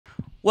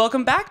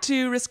Welcome back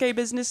to Risque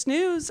Business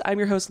News. I'm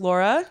your host,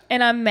 Laura.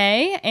 And I'm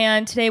May.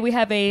 And today we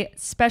have a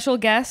special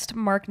guest,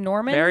 Mark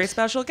Norman. Very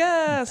special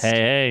guest.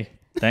 Hey.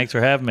 Thanks for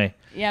having me.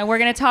 Yeah, we're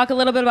going to talk a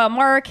little bit about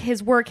Mark,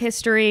 his work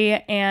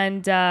history,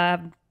 and,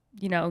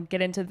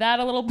 get into that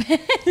a little bit.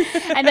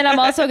 And then I'm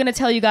also going to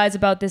tell you guys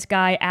about this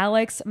guy,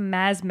 Alex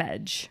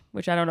Mazmej,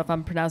 which I don't know if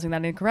I'm pronouncing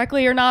that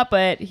incorrectly or not,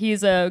 but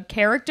he's a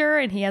character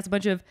and he has a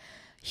bunch of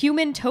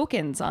human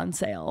tokens on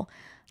sale.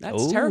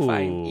 That's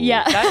terrifying.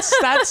 Yeah.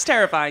 That's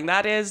terrifying.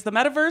 That is the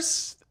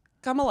metaverse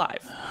come alive.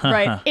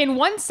 Right. In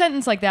one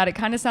sentence like that, it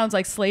kind of sounds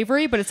like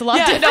slavery, but it's a lot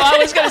different. No, I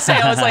was going to say,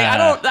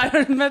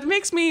 that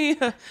makes me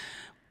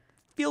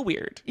feel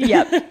weird.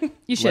 Yep.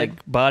 You should.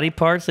 Like body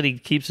parts that he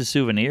keeps as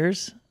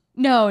souvenirs?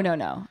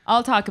 No.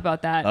 I'll talk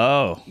about that.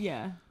 Oh.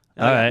 Yeah.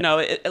 All right. No,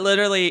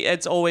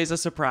 it's always a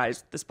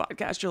surprise, this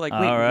podcast. You're like, wait,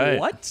 right.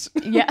 What?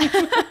 Yeah.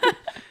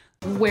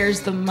 Where's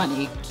the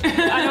money?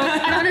 I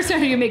don't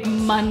understand how you make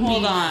money.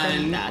 Hold on.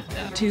 From that,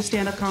 though. 2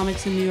 stand-up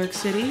comics in New York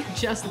City.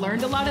 Just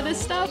learned a lot of this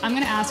stuff. I'm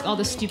gonna ask all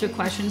the stupid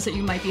questions that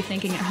you might be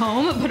thinking at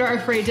home, but are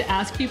afraid to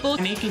ask people.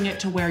 Making it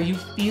to where you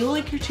feel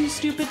like you're too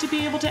stupid to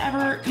be able to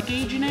ever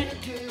engage in it,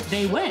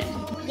 they win.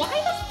 Why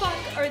the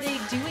fuck are they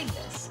doing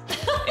this?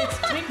 It's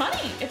to make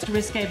money. It's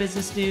Risque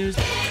Business News.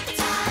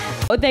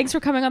 Well, thanks for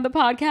coming on the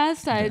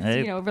podcast. I,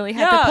 really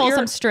had to pull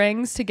some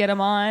strings to get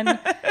him on.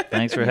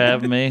 Thanks for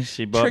having me.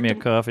 She bought me a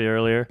coffee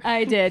earlier.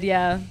 I did,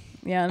 yeah.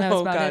 Yeah, and that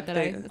was about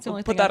it. That's the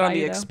only put thing that I on buy the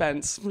you, though.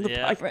 expense.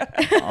 Yeah.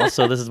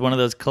 Also, this is one of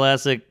those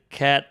classic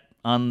cat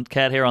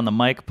hair on the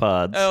mic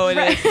pods. Oh, it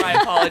is. My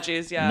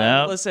apologies. Yeah.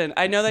 No. Listen,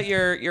 I know that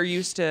you're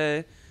used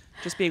to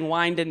just being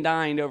wined and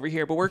dined over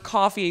here, but we're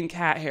coffee and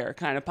cat hair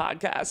kind of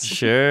podcast.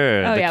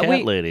 Sure. Oh, the yeah,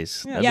 cat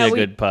ladies. That'd be a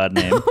good pod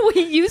name.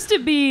 We used to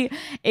be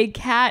a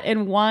cat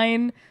and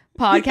wine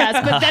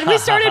podcast, but then we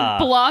started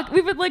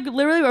we would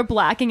literally were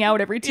blacking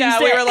out every Tuesday. Yeah,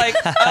 we were like,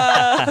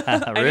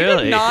 I need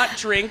Really? to not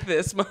drink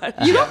this much.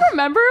 You don't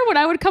remember when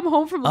I would come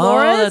home from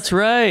Laura's? Oh, that's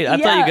right. I thought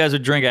Yeah. you guys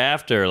would drink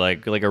after,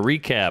 like a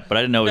recap, but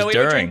I didn't know it was No, we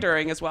during. would drink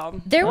during as well.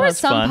 There were that's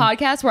some fun.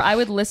 podcasts where I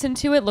would listen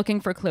to it looking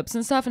for clips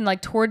and stuff, and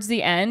like towards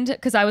the end,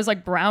 because I was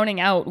like browning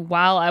out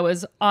while I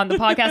was on the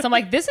podcast, I'm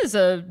like, this is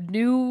a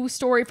new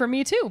story for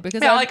me too.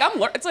 Because Yeah,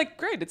 it's like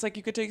great. It's like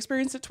you get to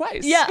experience it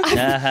twice.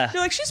 yeah,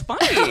 You're like, she's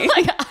funny.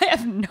 like I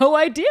have no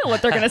idea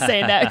what they're gonna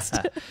say next.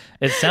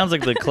 It sounds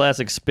like the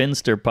classic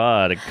spinster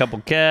pod. A couple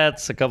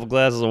cats, a couple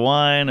glasses of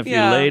wine, a few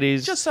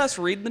ladies. Just us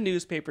reading the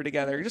newspaper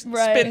together. Just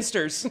Right.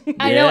 spinsters.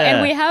 I know, and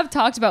Yeah. we have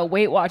talked about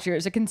Weight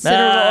Watchers, a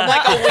considerable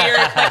like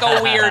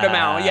a weird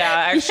amount. Yeah,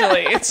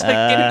 actually. It's like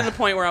getting to the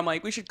point where I'm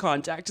like, we should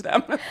contact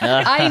them.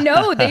 I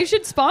know they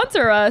should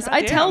sponsor us.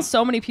 I damn. tell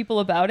so many people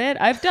about it.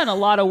 I've done a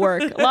lot of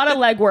work, a lot of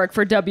legwork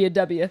for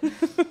WW.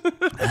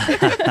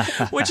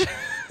 Which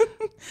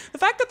the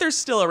fact that they're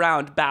still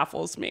around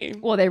baffles me.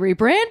 Well, they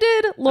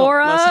rebranded,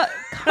 Laura. listen.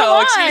 Come Oh,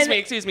 on.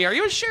 excuse me. Are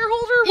you a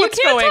shareholder? You What's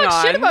can't going talk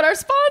on? shit about our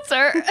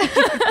sponsor.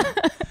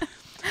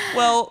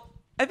 Well,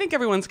 I think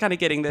everyone's kind of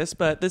getting this,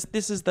 but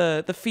this is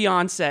the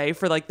fiance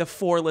for like the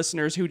 4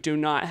 listeners who do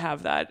not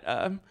have that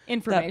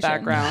Information. that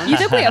background. You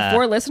think we have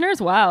 4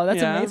 listeners? Wow,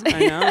 that's Yeah, amazing.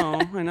 I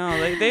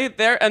know.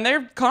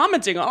 They're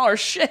commenting on our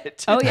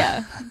shit. Oh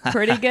yeah,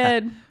 pretty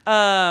good.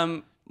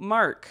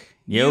 Mark,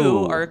 Yo.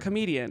 you are a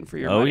comedian for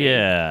your Oh, money.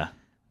 yeah.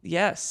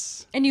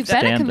 Yes. And you've been a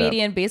Stand-up.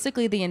 comedian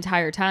basically the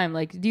entire time.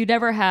 Like you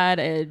never had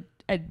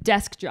a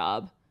desk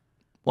job.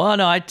 Well,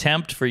 no, I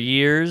temped for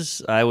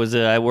years. I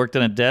worked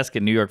on a desk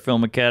at New York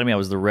Film Academy. I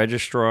was the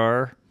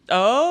registrar.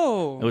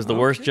 Oh. It was the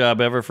worst job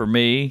ever for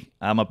me.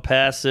 I'm a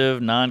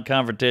passive,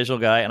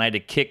 non-confrontational guy, and I had to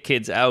kick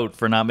kids out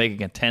for not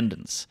making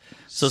attendance.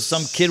 So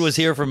some kid was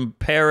here from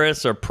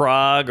Paris or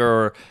Prague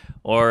or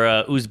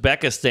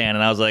Uzbekistan,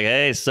 and I was like,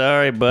 "Hey,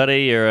 sorry,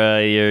 buddy,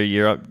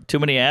 you're too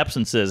many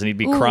absences," and he'd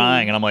be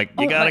crying, and I'm like,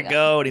 "You gotta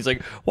go," and he's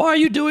like, "Why are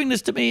you doing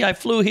this to me? I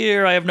flew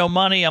here. I have no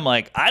money." I'm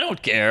like, "I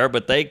don't care,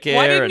 but they care."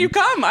 Why didn't and you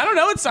come? I don't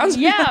know. It sounds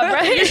Yeah,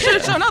 right. You should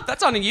have shown up.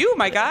 That's on you,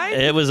 my guy.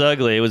 It was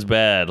ugly. It was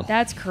bad.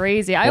 That's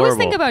crazy. I always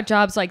think Horrible. about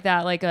jobs like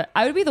that. Like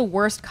I would be the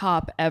worst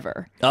cop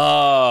ever.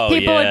 Oh,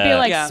 People would be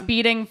like Yeah.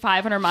 speeding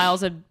 500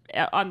 miles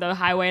on the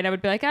highway, and I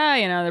would be like,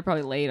 they're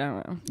probably late. I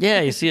don't know.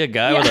 yeah. You see a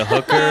guy with a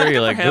hooker, you're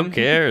like, him. "Who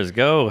cares?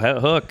 Go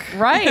hook,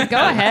 Right, go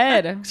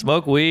ahead.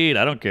 smoke weed.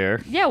 I don't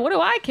care." Yeah, what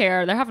do I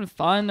care? They're having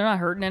fun. They're not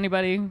hurting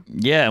anybody.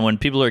 Yeah, and when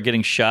people are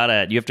getting shot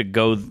at, you have to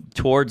go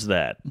towards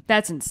that.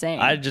 That's insane.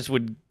 I just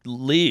would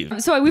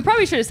leave. So we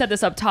probably should have said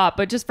this up top,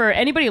 but just for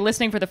anybody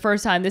listening for the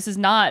first time, this is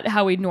not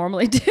how we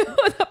normally do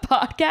the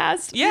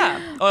podcast. Yeah.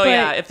 Oh But-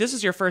 yeah. If this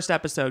is your first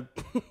episode,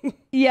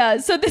 Yeah,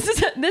 so this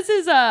is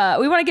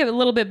we want to give a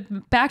little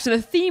bit back to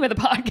the theme of the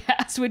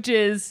podcast, which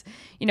is,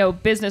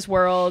 business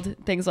world,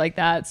 things like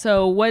that.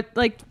 So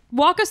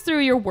walk us through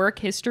your work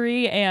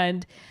history,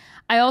 and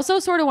I also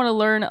sort of want to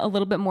learn a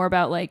little bit more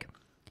about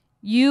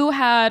you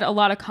had a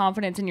lot of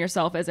confidence in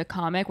yourself as a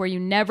comic where you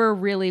never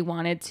really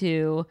wanted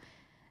to,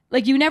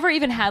 you never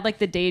even had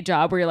the day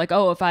job where you're like,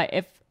 oh,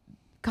 if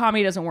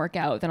comedy doesn't work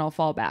out, then I'll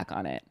fall back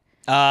on it.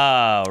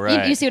 Oh,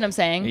 right. You see what I'm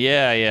saying?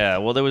 Yeah.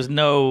 Well, there was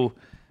no...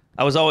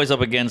 I was always up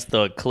against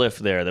the cliff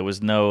there. There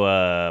was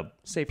no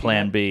Safety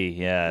plan net.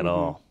 B, at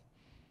all.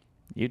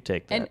 You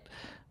take that. And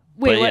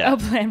wait, But what? yeah. Oh,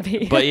 plan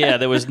B. But yeah,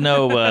 there was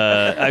no.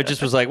 I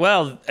just was like,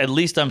 well, at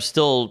least I'm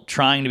still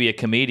trying to be a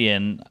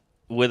comedian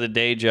with a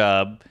day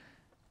job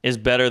is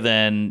better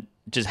than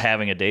just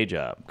having a day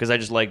job because I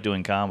just like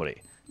doing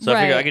comedy. So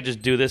I figured Right. I could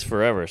just do this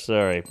forever.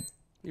 Sorry.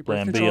 Your birth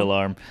Plan B control.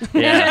 alarm.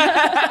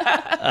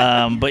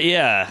 Yeah. But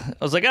yeah,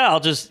 I was like, I'll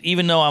just,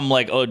 even though I'm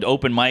like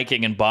open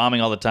micing and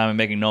bombing all the time and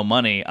making no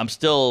money, I'm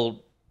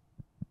still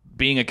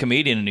being a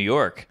comedian in New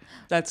York.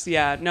 That's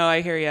no,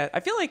 I hear you. I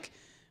feel like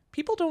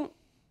people don't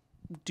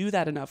do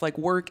that enough. Like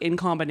work in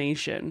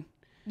combination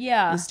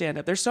yeah. with stand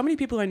up. There's so many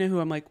people I know who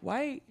I'm like,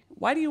 why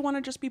do you want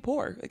to just be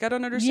poor? Like I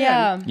don't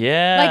understand.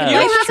 Yeah. Yeah. Like, You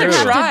life don't have doesn't to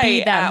have to try be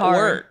that at hard.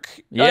 work.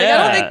 Yeah, Like, I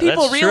don't think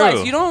people that's realize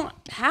true. you don't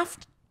have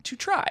to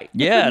try.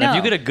 Yeah, and if No.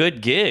 you get a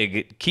good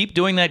gig, keep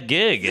doing that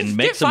gig and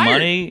make Get some fired.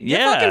 money. Get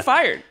Yeah. fucking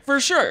fired for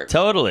sure.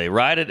 Totally.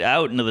 Ride it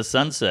out into the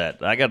sunset.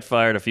 I got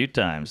fired a few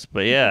times,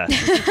 but yeah.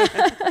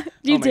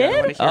 You Oh my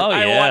God, did? Oh,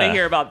 I yeah. want to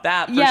hear about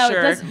that for Yeah,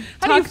 sure. let's How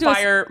do you talk to us-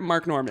 fire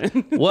Mark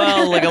Norman?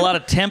 Well, like a lot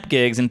of temp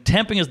gigs, and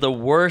temping is the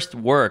worst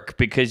work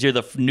because you're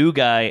the new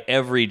guy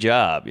every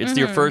job. It's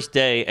your first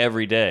day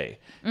every day.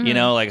 You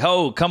know, like,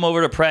 oh, come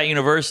over to Pratt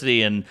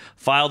University and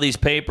file these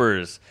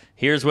papers.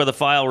 Here's where the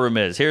file room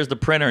is. Here's the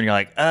printer. And you're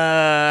like,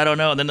 I don't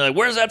know. And then they're like,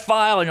 where's that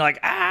file? And you're like,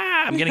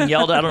 I'm getting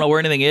yelled at. I don't know where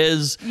anything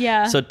is.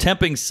 Yeah. So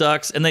temping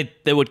sucks. And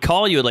they would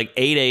call you at like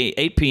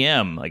 8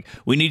 p.m. Like,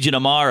 we need you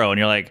tomorrow. And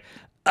you're like,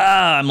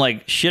 I'm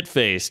like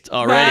shit-faced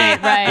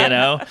already, Right. you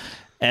know?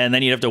 And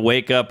then you'd have to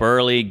wake up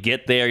early,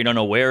 get there. You don't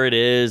know where it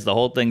is. The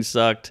whole thing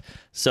sucked.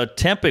 So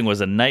temping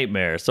was a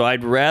nightmare. So I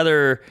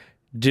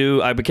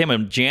became a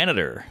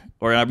janitor.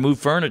 Or I moved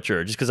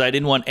furniture just because I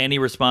didn't want any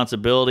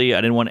responsibility.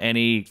 I didn't want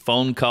any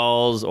phone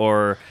calls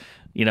or,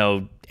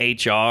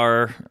 HR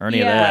or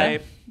any of that.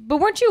 Right. But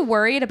weren't you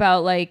worried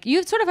about like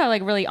you sort of have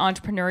like really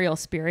entrepreneurial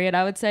spirit?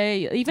 I would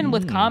say even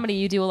with comedy,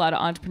 you do a lot of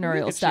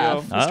entrepreneurial Look at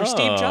stuff. you, Mr.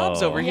 Steve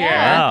Jobs over here.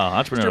 Wow,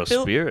 entrepreneurial Mr.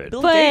 Bill- spirit.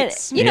 Bill But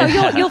Gates. you know,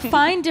 you'll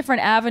find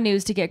different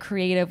avenues to get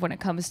creative when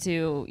it comes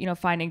to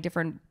finding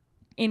different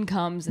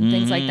incomes and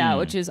things like that,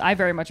 which is I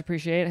very much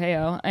appreciate.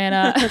 Heyo, and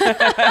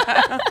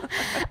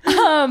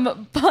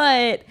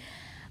but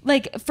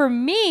like for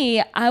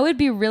me, I would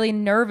be really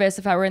nervous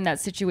if I were in that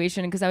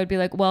situation because I would be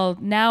like, well,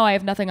 now I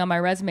have nothing on my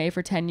resume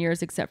for 10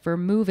 years except for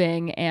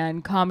moving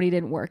and comedy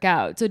didn't work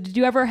out. So did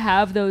you ever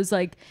have those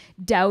like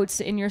doubts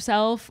in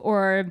yourself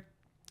or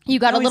you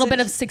got a little bit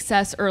of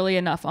success early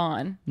enough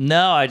on?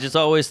 No, I just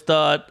always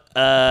thought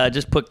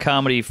just put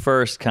comedy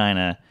first, kind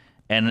of.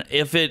 And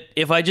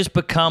if I just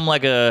become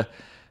like a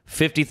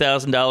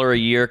 $50,000 a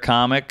year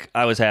comic,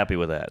 I was happy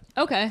with that.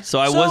 Okay. So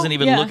I wasn't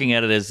even yeah. looking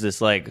at it as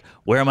this like,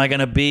 where am I going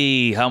to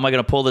be? How am I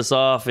going to pull this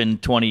off in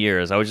 20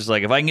 years? I was just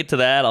like, if I can get to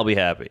that, I'll be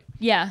happy.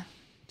 Yeah.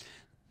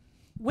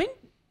 When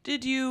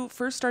did you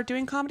first start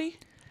doing comedy?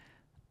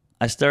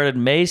 I started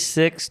May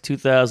 6,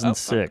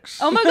 2006.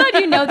 Oh my God,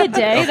 you know the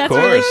day? That's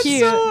course. really cute.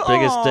 So-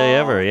 Biggest day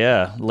ever,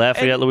 yeah.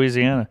 Lafayette,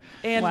 Louisiana.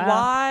 And Wow.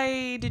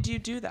 why did you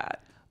do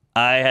that?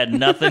 I had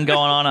nothing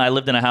going on. I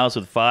lived in a house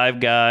with 5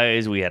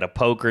 guys. We had a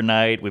poker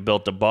night. We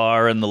built a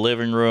bar in the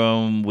living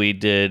room. We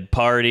did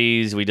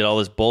parties. We did all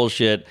this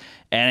bullshit.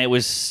 And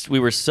we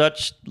were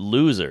such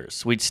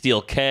losers. We'd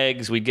steal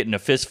kegs. We'd get into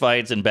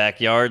fistfights in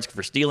backyards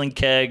for stealing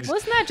kegs.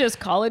 Wasn't that just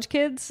college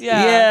kids?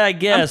 Yeah, I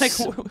guess.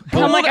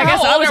 I'm like, I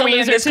guess I was a in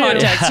loser this too.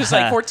 context. Just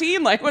like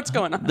 14? Like, what's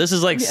going on? This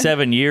is like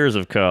 7 years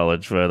of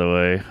college, by the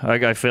way.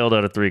 I failed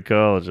out of 3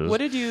 colleges. What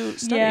did you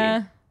study?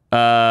 Yeah.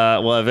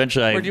 Well,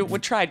 eventually Or you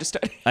tried to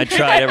study? I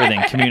tried everything.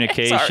 Sorry.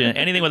 Communication.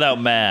 Anything without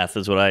math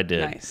is what I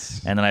did.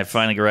 Nice. And then I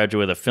finally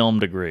graduated with a film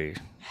degree.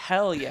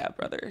 Hell yeah,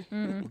 brother.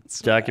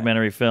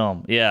 Documentary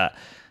film. Yeah.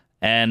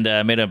 And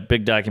I made a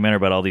big documentary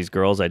about all these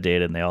girls I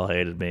dated, and they all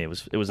hated me. It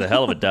was a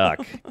hell of a doc.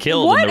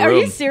 Killed What? in the Are room.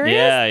 you serious?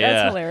 Yeah, yeah.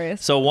 That's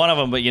hilarious. So one of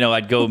them, but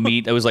I'd go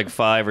meet. It was like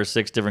 5 or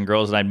 6 different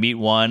girls, and I'd meet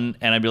one,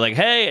 and I'd be like,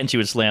 "Hey," and she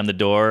would slam the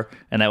door,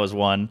 and that was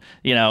one.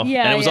 Yeah, and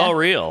it was yeah. all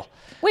real.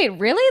 Wait,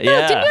 really though?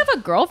 Yeah. Didn't you have a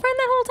girlfriend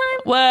that whole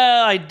time?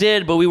 Well, I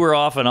did, but we were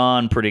off and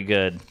on pretty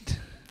good.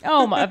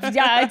 Oh my!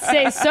 Yeah, I'd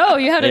say so.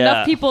 You had Yeah.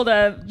 enough people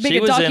to make She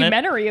a was in it.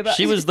 documentary about.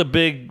 She was the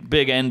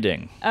big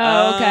ending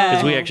Oh, okay.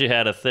 because we actually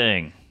had a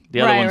thing.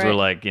 The other Right, ones were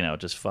right. like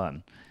just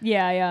fun.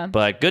 Yeah, yeah.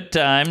 But good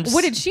times.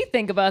 What did she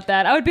think about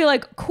that? I would be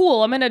like,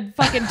 cool. I'm in a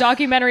fucking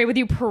documentary with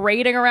you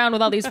parading around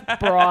with all these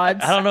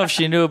broads. I don't know if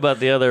she knew about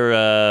the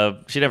other.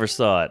 She never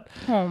saw it.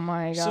 Oh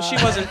my god.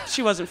 So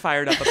she wasn't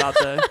fired up about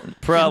the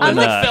Probably I'm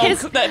like not.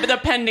 pissed- the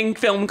pending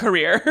film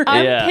career.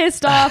 I'm Yeah.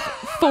 pissed off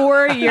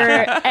for your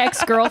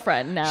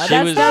ex-girlfriend now.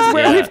 That's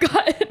where yeah. we've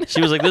gotten.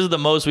 She was like, "This is the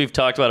most we've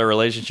talked about our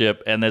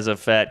relationship," and there's a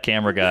fat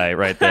camera guy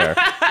right there.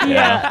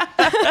 Yeah.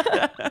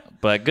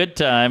 But good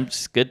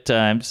times. Good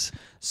times.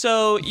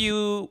 So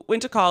you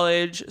went to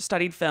college,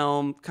 studied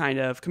film, kind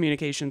of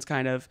communications,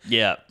 kind of.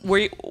 Yeah.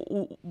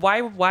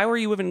 Why were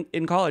you even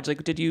in college? Like,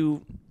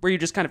 were you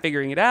just kind of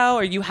figuring it out,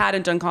 or you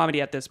hadn't done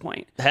comedy at this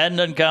point? Hadn't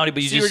done comedy,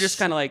 but So you were just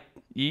kind of like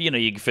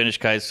you finish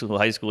high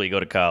school, you go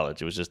to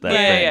college. It was just that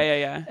Yeah, thing.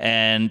 yeah.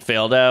 And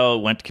failed out,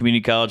 went to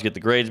community college, get the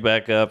grades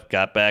back up,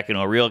 got back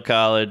into a real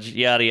college,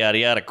 yada, yada,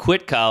 yada,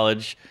 quit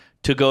college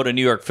to go to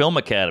New York Film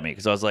Academy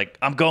because I was like,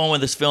 I'm going with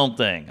this film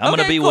thing. I'm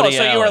going to be cool. Woody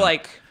So Allen. you were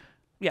like,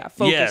 focused.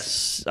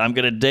 Yes, I'm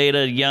going to date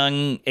a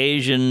young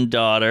Asian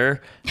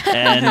daughter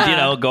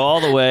and, go all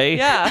the way.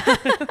 Yeah.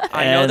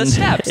 I know the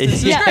steps.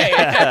 This is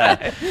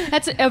great.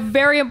 That's a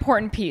very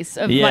important piece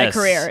of my Yes.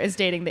 career is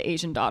dating the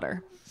Asian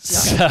daughter.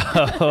 So,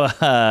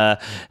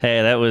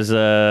 hey, that was,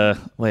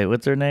 wait,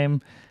 what's her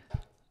name?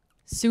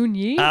 Soon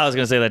Yi? I was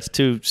going to say that's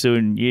too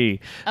soon Yi.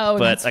 Oh,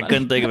 but that's I funny.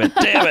 couldn't think of it.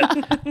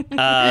 Damn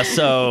it.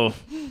 So,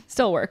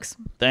 Still works.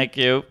 thank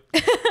you.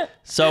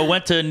 So,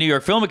 went to New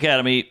York Film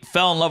Academy,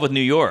 fell in love with New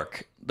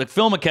York. The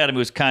Film Academy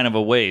was kind of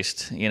a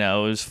waste. It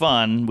was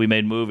fun. We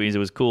made movies. It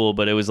was cool.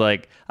 But it was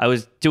like I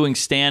was doing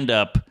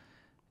stand-up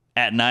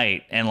at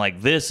night, and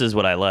like, this is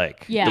what I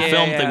like. Yeah. The Yeah,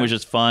 film yeah, thing yeah. was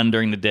just fun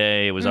during the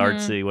day. It was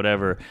artsy,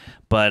 whatever.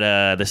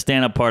 But the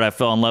stand-up part I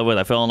fell in love with.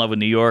 I fell in love with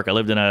New York. I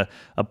lived in a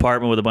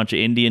apartment with a bunch of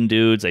Indian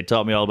dudes. They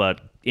taught me all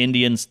about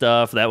Indian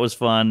stuff. That was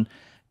fun.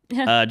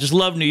 Just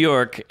loved New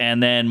York,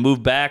 and then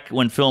moved back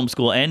when film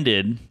school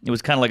ended. It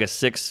was kind of like a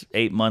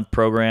 6-8 month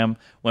program.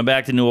 Went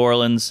back to New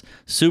Orleans,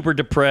 super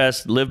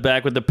depressed, lived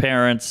back with the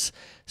parents,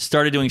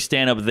 started doing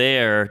stand-up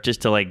there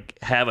just to like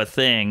have a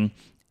thing.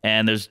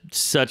 And there's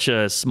such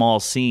a small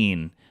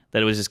scene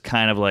that it was just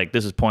kind of like,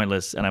 this is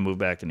pointless, and I moved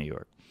back to New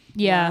York.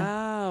 Yeah.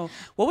 Wow.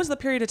 What was the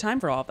period of time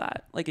for all of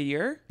that? Like a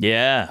year?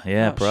 Yeah,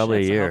 Oh,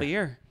 probably shit, a it's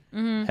year. hell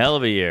of a year. Hell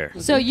of a year.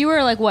 So you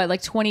were like what,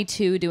 like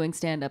 22 doing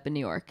stand up in New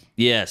York?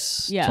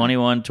 Yes. Yeah.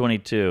 21,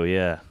 22,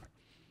 yeah.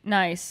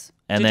 Nice.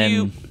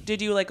 And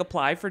Did you like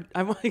apply for?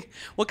 I'm like,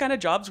 what kind of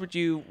jobs would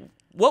you?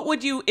 What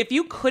would you if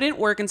you couldn't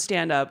work in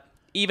stand up,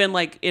 even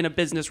like in a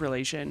business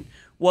relation?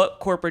 What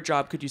corporate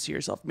job could you see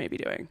yourself maybe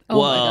doing? Oh my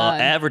well,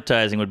 God.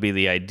 advertising would be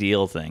the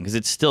ideal thing because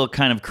it's still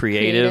kind of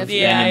creative, Creative, and you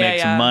yeah. make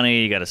Yeah, some yeah.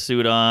 money. You got a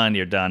suit on.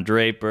 You're Don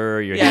Draper.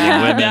 You're Yeah.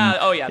 hitting women. Yeah.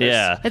 Oh, yeah, there's-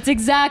 Yeah. That's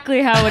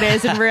exactly how it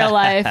is in real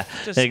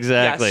life. Just,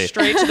 Exactly. Yeah,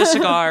 straight to the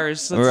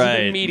cigars. That's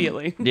Right.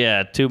 Immediately.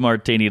 Yeah. 2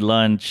 martini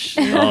lunch.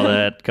 All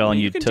that. Calling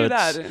you, You can toots. do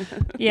that.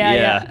 You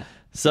Yeah.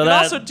 So can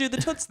that. also do the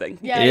toots thing.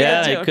 Yeah,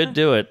 yeah, too. I could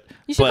do it.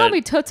 You should but call me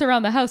Toots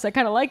around the house. I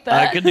kind of like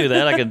that. I could do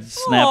that. I could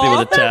snap you Aw,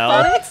 with a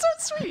towel. That's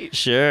so sweet.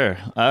 Sure.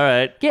 All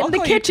right. Get I'll in the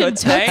call you kitchen,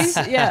 Toots, eh?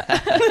 Toots. Yeah.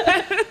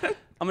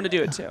 I'm gonna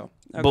do it too.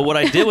 Okay. But what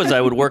I did was I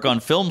would work on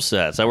film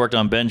sets. I worked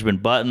on Benjamin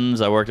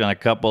Buttons. I worked on a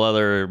couple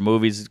other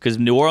movies because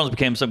New Orleans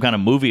became some kind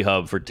of movie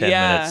hub for 10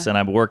 Yeah. minutes. And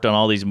I worked on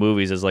all these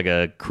movies as like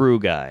a crew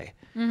guy.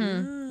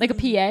 Like a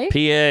PA?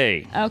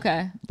 PA.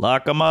 Okay.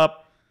 Lock them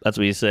up. That's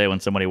what you say when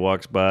somebody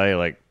walks by.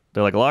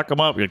 They're like, lock them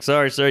up. You're like,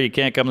 sorry, sir, you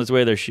can't come this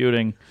way. They're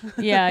shooting.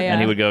 Yeah, yeah.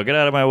 And he would go, get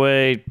out of my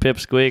way,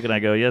 pipsqueak. And I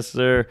go, yes,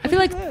 sir. I feel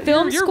like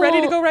film you're school.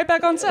 ready to go right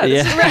back on set.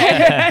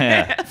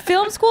 Yeah.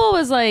 Film school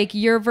was like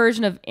your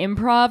version of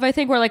improv, I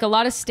think, where like a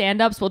lot of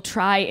stand-ups will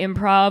try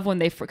improv when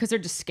because they're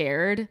just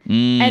scared,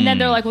 and then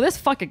they're like, "Well, this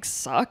fucking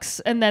sucks,"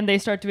 and then they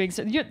start doing.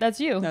 That's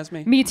you. That's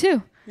me. Me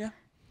too. Yeah.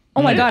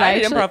 Oh my god, I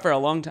did actually, improv for a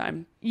long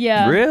time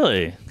yeah,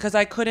 Really? because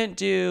I couldn't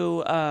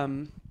do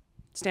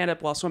stand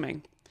up while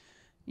swimming.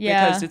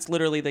 yeah. Because it's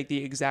literally like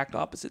the exact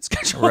opposite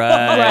schedule.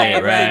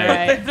 Right,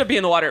 Right, right. To be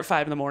in the water at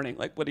 5 a.m.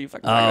 Like, what are you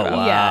fucking Oh, talking about?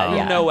 wow. Yeah,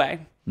 yeah. No way.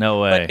 No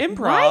way. But improv.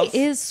 Why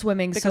is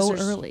swimming Because so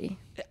there's- early?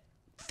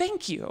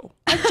 Thank you.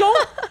 I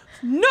don't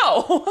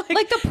know.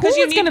 Like the 'cause pool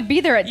you is going to be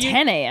there at you-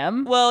 10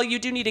 a.m. Well, you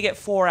do need to get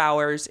 4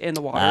 hours in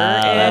the water.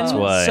 That's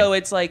why. So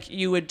it's like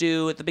you would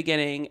do at the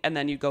beginning and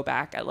then you go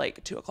back at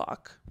like 2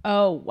 o'clock.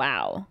 Oh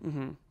wow,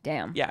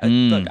 damn. Yeah.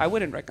 Look, I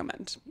wouldn't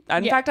recommend.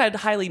 In Yeah. fact, I'd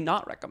highly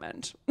not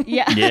recommend.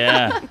 yeah.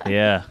 yeah,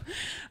 yeah.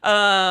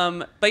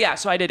 But yeah,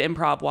 so I did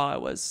improv while I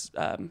was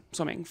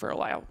swimming for a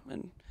while.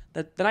 And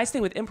the nice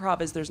thing with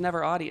improv is there's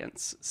never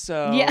audience.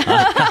 So Yeah.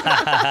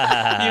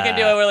 you can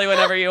do it really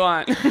whenever you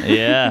want.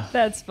 Yeah.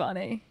 That's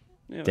funny.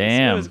 It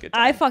Damn. was a good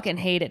I time. fucking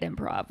hated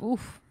improv.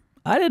 Oof.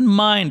 I didn't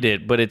mind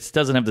it, but it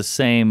doesn't have the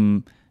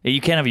same. You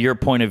can't have your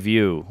point of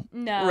view.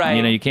 No. Right.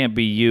 You can't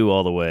be you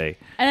all the way.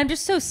 And I'm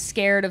just so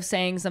scared of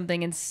saying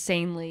something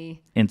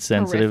insanely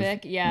Insensitive.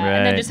 horrific. Yeah.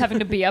 And then Right. just having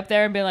to be up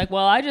there and be like,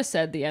 well, I just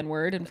said the N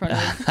word in front of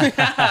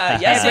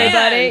Yes,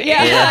 everybody. and.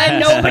 Yeah. And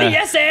nobody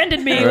yes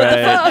anded me. What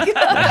the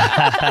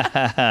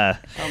fuck?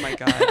 Oh my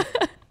god.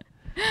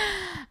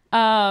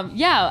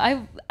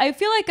 Yeah. I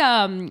feel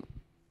like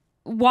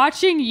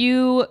watching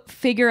you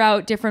figure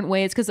out different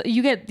ways, because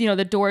you get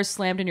the doors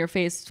slammed in your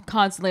face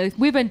constantly. Like,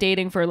 we've been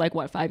dating for like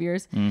what, 5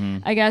 years,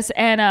 I guess,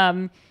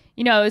 and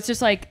it's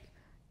just like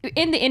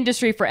in the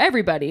industry for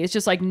everybody, it's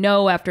just like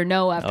no after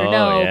no after Oh,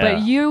 no. yeah.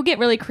 But you get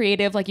really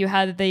creative. Like you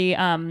had the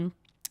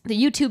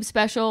YouTube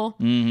special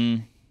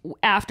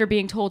after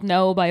being told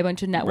no by a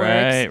bunch of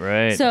networks.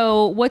 Right.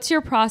 So what's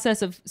your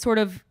process of sort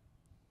of?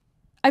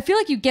 I feel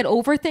like you get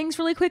over things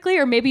really quickly,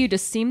 or maybe you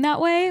just seem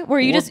that way, where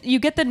you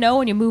get the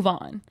no and you move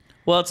on.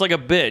 Well, it's like a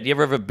bit. You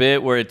ever have a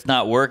bit where it's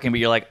not working, but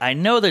you're like, I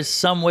know there's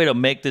some way to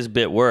make this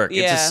bit work.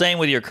 It's Yeah. the same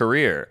with your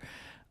career.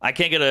 I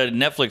can't get a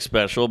Netflix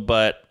special,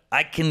 but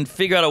I can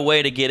figure out a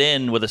way to get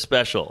in with a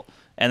special,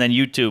 and then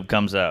YouTube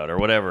comes out or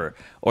whatever,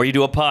 or you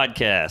do a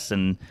podcast,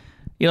 and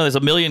there's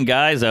a million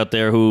guys out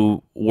there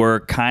who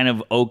were kind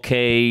of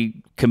okay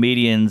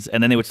comedians,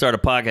 and then they would start a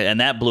podcast, and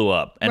that blew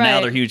up, and now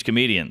Right. they're huge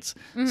comedians.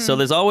 So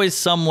there's always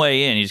some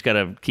way in. You just got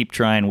to keep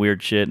trying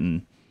weird shit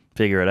and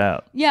figure it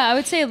out. Yeah, I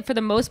would say for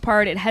the most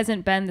part, it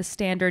hasn't been the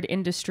standard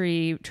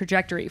industry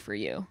trajectory for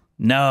you.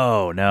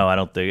 No, I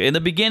don't think. In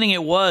the beginning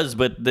it was,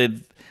 but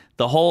the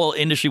whole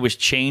industry was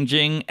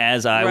changing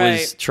as I was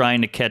Right.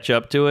 trying to catch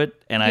up to it,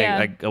 and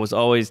Yeah. I was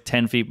always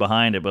 10 feet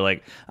behind it. But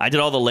like, I did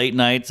all the late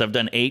nights. I've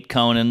done 8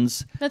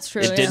 Conans. That's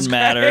true. It yeah. didn't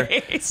matter.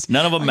 Great.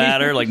 None of them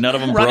matter. Like, none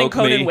of them Running broke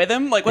Conan me. with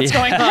him? Like, what's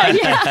going on?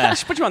 I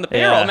should put you on the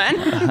payroll, Yeah.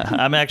 man.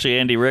 I'm actually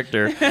Andy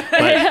Richter.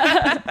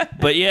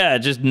 But yeah,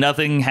 just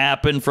nothing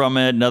happened from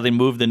it. Nothing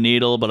moved the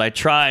needle. But I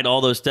tried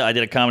all those stuff. I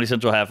did a Comedy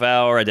Central half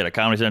hour. I did a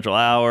Comedy Central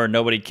hour.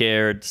 Nobody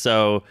cared.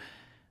 So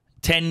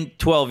 10,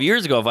 12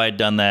 years ago, if I had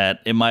done that,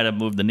 it might have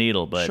moved the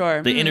needle. But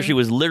Sure. the industry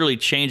was literally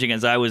changing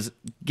as I was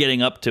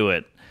getting up to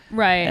it.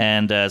 Right.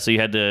 And so you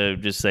had to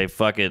just say,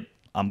 fuck it.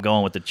 I'm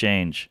going with the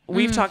change.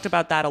 We've talked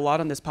about that a lot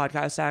on this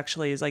podcast,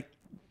 actually, is like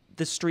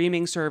the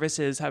streaming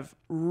services have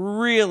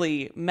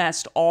really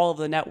messed all of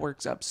the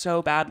networks up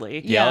so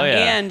badly. Yeah. Oh,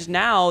 yeah. And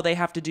now they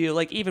have to do,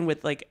 like, even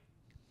with like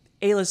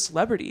A-list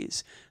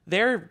celebrities,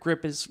 their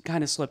grip is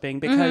kind of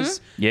slipping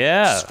because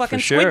Yeah, fucking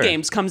for sure. Squid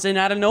Games comes in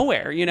out of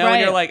nowhere, and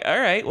Right. you're like, all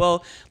right,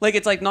 well, like,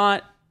 it's like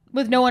not.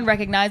 With no one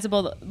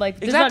recognizable, like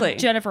there's Exactly. not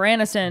Jennifer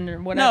Aniston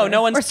or whatever. No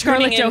or one's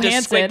Scarlett tuning into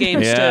Johansson. Squid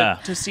Games Yeah.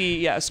 to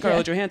see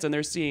Scarlett Johansson.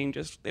 They're seeing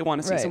they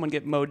want to see Right. someone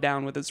get mowed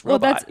down with this Well,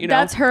 robot.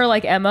 that's her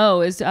like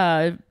MO is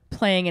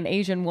playing an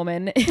Asian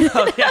woman in movies,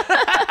 and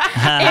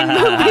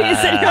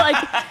you're like,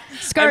 I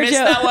ScarJo, missed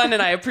that one,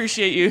 and I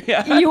appreciate you.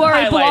 Yeah, you are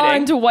a highlighting.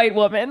 blonde white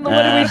woman. What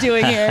are we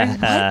doing here?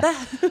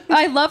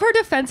 I love her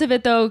defense of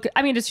it, though.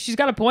 I mean, she's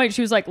got a point.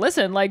 She was like,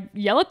 "Listen, like,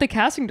 yell at the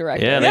casting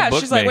director." Yeah, they Yeah,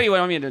 booked she's like, me. "What, you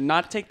want me to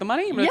not take the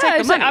money? I'm gonna Yeah, take the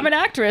she's like, money." I'm an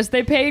actress.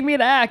 They paid me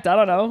to act. I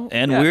don't know.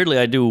 And Yeah. weirdly,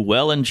 I do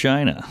well in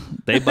China.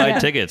 They buy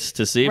tickets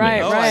to see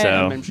Right, me. Oh, right. So,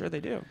 I'm sure they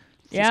do.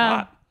 She's Yeah.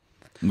 hot.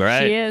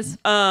 right. She is.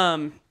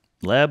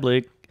 Lab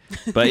leak.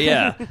 But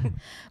yeah.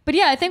 But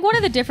yeah, I think one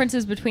of the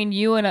differences between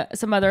you and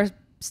some other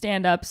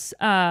stand-ups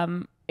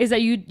is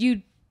that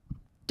you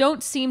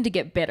don't seem to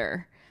get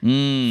bitter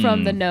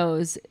from the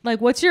nose.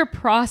 Like, what's your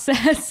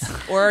process?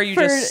 Or are you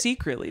For- just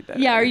secretly bitter?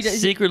 Yeah, are you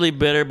just Secretly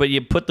bitter, but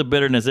you put the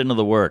bitterness into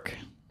the work.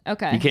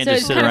 okay? You can't So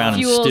just it sit kinda around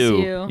and fuels stew.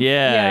 you.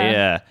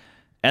 Yeah.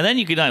 And then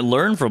you can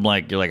learn from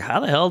you're like, how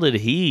the hell did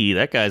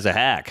that guy's a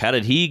hack. How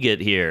did he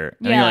get here?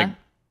 And Yeah. you're like,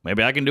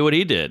 maybe I can do what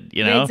he did,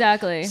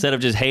 Exactly. Instead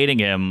of just hating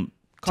him,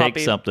 take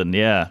Copy. something.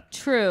 Yeah.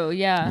 True.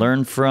 Yeah.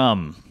 Learn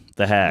from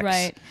the hacks.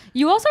 Right.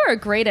 You also are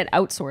great at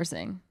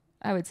outsourcing,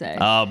 I would say.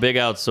 Oh, big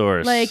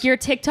outsource. Like your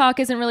TikTok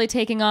isn't really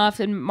taking off,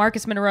 and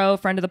Marcus Monroe,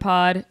 friend of the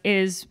pod,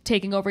 is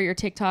taking over your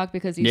TikTok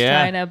because he's Yeah.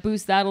 trying to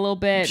boost that a little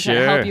bit, trying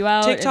to Sure. help you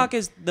out. TikTok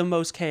is the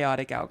most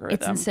chaotic algorithm.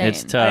 It's insane.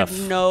 It's I tough.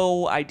 have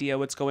no idea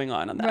what's going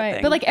on that Right.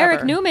 thing. But like Eric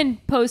ever. Newman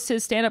posts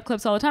his stand-up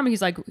clips all the time, and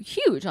he's like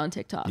huge on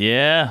TikTok.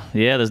 Yeah.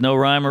 There's no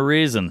rhyme or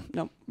reason.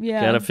 Nope.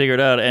 Yeah. Got to figure it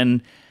out.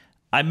 And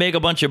I make a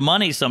bunch of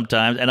money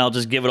sometimes, and I'll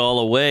just give it all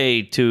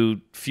away to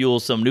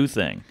fuel some new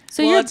thing.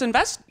 So Well, you're let's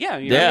invest. Yeah,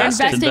 you're Yeah.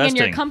 investing. investing in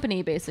your investing.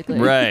 company, basically.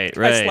 Right.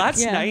 Guys,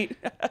 last Yeah. night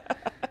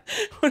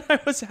when I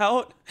was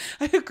out,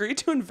 I agreed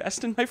to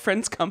invest in my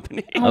friend's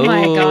company. Oh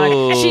my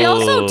god. She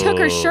also Oh. took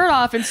her shirt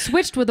off and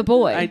switched with a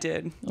boy. I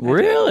did.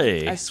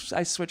 Really? I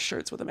switched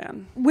shirts with a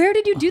man. Where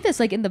did you do this?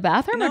 Like in the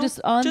bathroom or No, just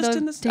on the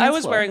in dance I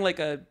was floor? wearing like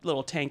a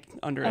little tank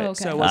under it, Oh,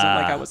 okay. so it wasn't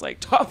like I was like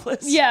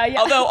topless. Yeah, yeah.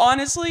 Although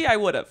honestly, I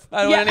would have.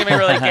 I Yeah. wouldn't even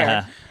really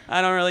care.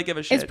 I don't really give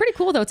a shit. It's pretty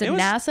cool though. It's a It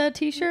was- NASA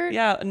t-shirt.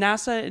 Yeah,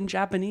 NASA in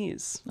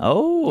Japanese.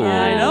 Oh.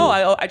 Yeah, I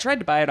know. I tried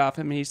to buy it off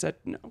him, and he said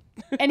no.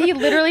 And he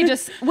literally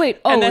just wait.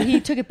 Oh, then- he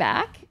took it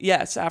back.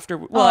 Yes, after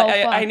well, Oh,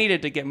 fuck. I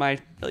needed to get my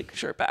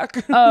shirt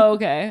back. Oh,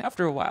 okay.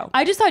 After a while.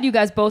 I just thought you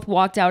guys both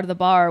walked out of the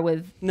bar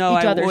with No,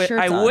 each other's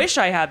shirts I on. wish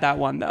I had that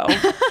one though.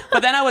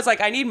 But then I was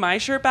like, I need my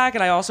shirt back,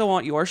 and I also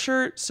want your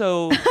shirt.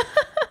 So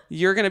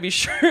you're gonna be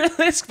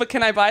shirtless, but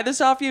can I buy this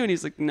off you? And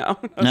he's like, no. I was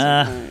like,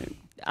 Nah. "All right."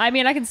 I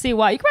mean, I can see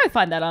why. You can probably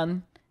find that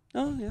on.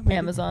 Oh yeah, maybe,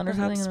 Amazon or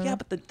something, I don't know. Yeah,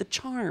 but the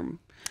charm,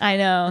 I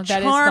know that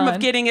is charm fun.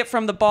 of getting it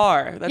from the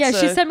bar. That's Yeah,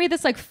 she sent me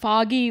this like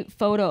foggy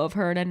photo of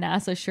her in a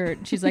NASA shirt.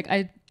 And she's like,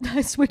 I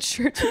switched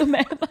shirts with a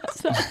man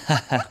last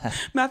night.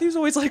 Matthew's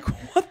always like,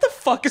 what the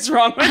fuck is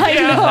wrong with I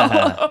you?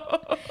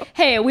 know.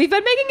 Hey, we've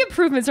been making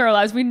improvements in our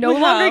lives. We no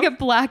We longer have. get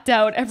blacked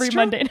out every true.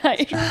 Monday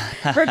night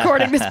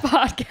recording this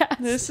podcast.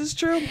 This is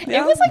true.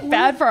 It was like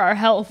bad for our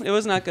health. It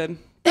was not good.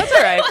 That's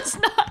all right. It's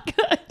not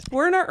good.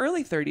 We're in our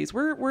early 30s.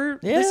 We're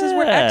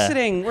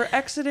exiting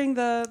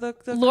the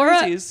Laura-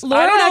 crazies.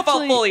 Laura I don't know actually-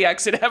 if I'll fully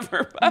exit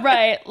ever. But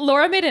Right.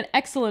 Laura made an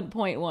excellent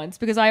point once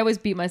because I always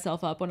beat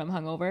myself up when I'm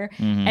hungover.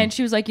 Mm-hmm. And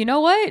she was like, you know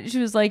what? She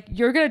was like,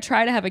 you're going to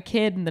try to have a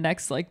kid in the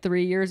next like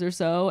 3 years or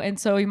so. And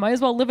so you might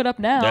as well live it up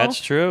now.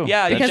 That's true.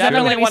 yeah, you Because then I'm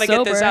definitely gonna be want to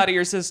get this sober. out of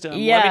your system. Let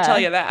Yeah. me tell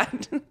you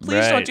that. Please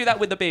Right. don't do that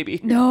with the baby.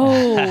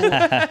 No.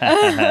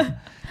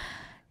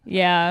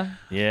 Yeah.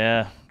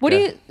 Yeah. What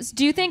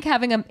do you think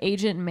having an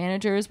agent and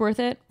manager is worth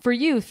it for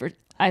you?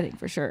 I think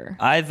for sure.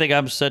 I think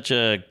I'm such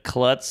a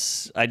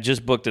klutz. I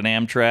just booked an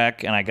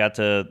Amtrak, and I got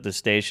to the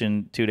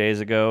station 2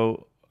 days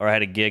ago, or I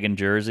had a gig in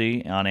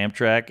Jersey on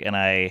Amtrak, and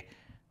I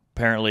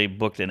apparently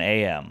booked an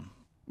AM.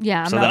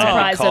 Yeah, I'm So not then I had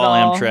to surprised at call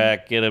all.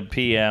 Amtrak, get a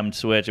PM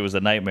switch. It was a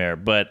nightmare.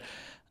 But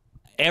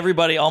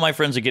all my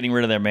friends are getting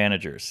rid of their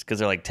managers because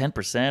they're like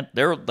 10%.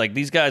 They're like,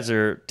 these guys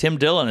are, Tim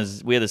Dillon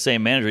we have the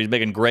same manager. He's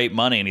making great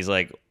money. And he's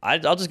like,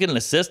 I'll just get an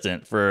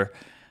assistant for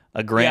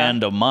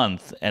 $1,000 a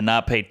month and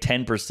not pay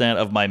 10%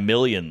 of my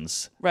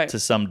millions to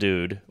some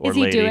dude or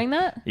lady. Is he doing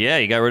that? Yeah,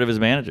 he got rid of his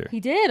manager. He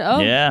did? Oh.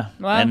 Yeah.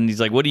 Wow. And he's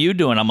like, what are you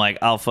doing? I'm like,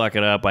 I'll fuck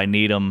it up. I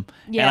need them.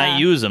 Yeah. And I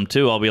use them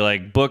too. I'll be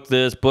like, book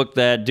this, book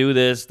that, do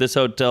this. This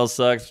hotel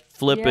sucks.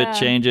 Flip Yeah. it,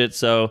 change it.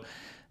 So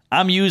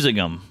I'm using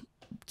them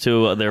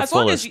to their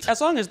fullest. As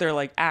long as they're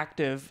like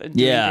active and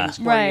doing things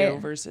for you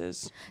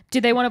versus.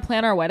 Do they want to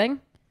plan our wedding?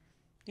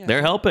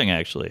 They're helping,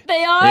 actually.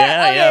 They are?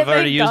 Yeah, Okay, yeah. I've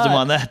already thank used them God.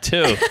 on that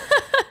too.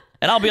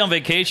 And I'll be on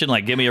vacation,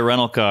 like, give me a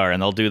rental car,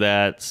 and they'll do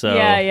that. So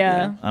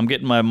Yeah. I'm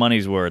getting my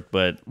money's worth,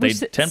 but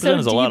 10%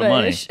 is a lot of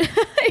money.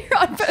 You're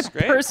on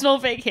great. personal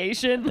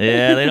vacation.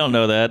 Yeah, they don't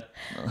know that.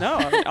 No,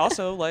 I mean,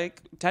 also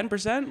like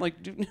 10%. Like,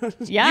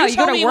 Yeah, you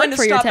tell gotta me work when to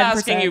for your stop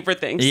asking 10%. you for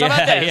things. How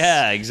about this?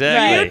 Yeah,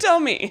 exactly. You tell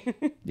me.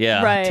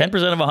 Yeah, Right.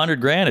 10% of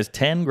 $100,000 is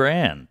 10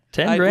 grand.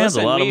 10 grand's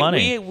Listen, a lot of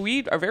money.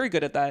 We are very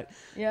good at that.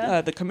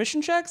 Yeah. The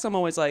commission checks, I'm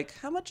always like,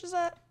 how much is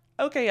that?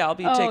 Okay, yeah, I'll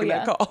be Oh, taking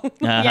yeah. that call.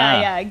 Uh-huh.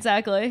 Yeah,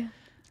 exactly.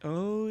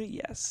 Oh,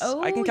 yes.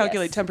 Oh, I can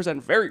calculate yes.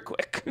 10% very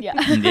quick. Yeah.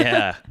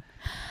 Yeah.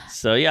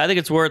 So yeah, I think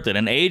it's worth it.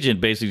 An agent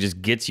basically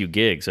just gets you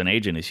gigs. An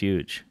agent is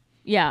huge.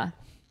 Yeah.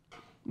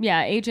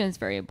 Yeah, agent's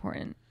very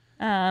important.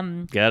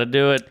 Got to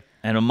do it.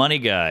 And a money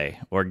guy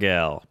or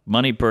gal,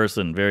 money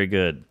person, very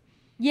good.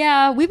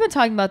 Yeah, we've been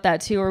talking about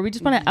that too, or we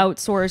just want to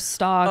outsource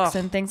stocks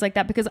and things like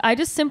that because I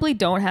just simply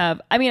don't have,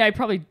 I mean, I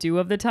probably do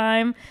have the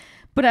time,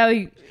 but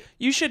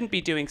You shouldn't be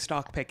doing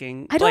stock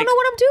picking. I don't know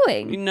what I'm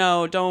doing.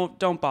 No,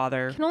 don't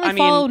bother. I can only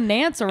follow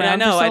Nance around. I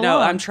know, for so I know.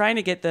 long. I'm trying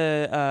to get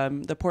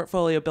the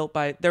portfolio built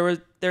by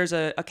there's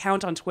a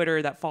account on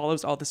Twitter that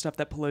follows all the stuff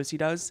that Pelosi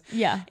does.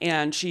 Yeah.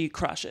 And she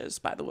crushes,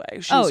 by the way.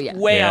 She's yeah.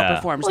 way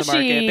Yeah. outperforms Well, the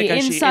market she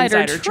because insider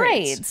she insider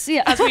trades.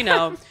 Yeah. As we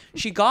know,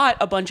 she got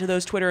a bunch of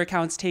those Twitter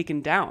accounts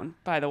taken down,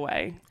 by the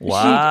way. Wow.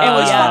 It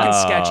was Yeah.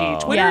 fucking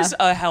sketchy. Twitter's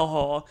a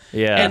hellhole.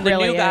 Yeah. And the It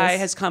really new guy is.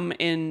 has come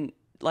in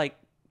like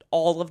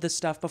all of the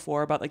stuff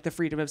before about like the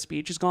freedom of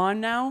speech is gone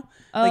now.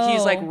 Like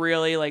he's like Oh.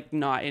 really like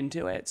not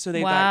into it. So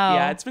they've Wow.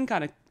 got it's been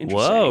kind of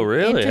interesting. Whoa,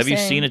 really? Have you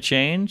Interesting. seen a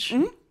change?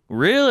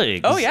 Really?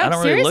 'Cause Oh, yeah. I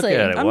don't really look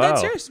Seriously? at it. I'm Wow. dead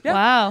serious. Yeah.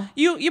 Wow.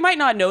 You might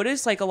not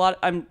notice like a lot.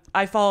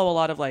 I follow a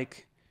lot of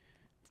like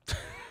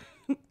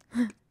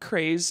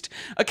crazed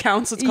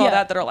accounts. Let's call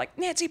Yeah. that are like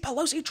Nancy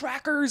Pelosi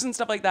trackers and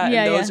stuff like that.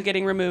 Yeah, and those yeah. are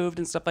getting removed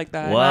and stuff like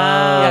that.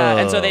 Wow. Yeah.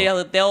 And so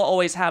they'll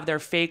always have their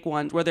fake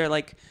ones where they're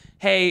like,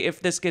 hey, if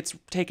this gets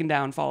taken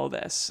down, follow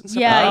this. And stuff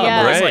Yeah, like that. yeah.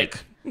 And I was Great.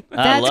 like,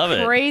 I That's love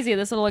it. crazy.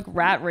 This little like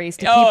rat race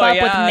to Oh, keep up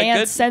with yeah, Nance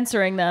good.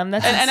 censoring them.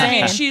 That's and insane. I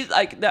mean, she's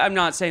like, I'm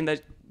not saying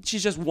that.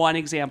 She's just one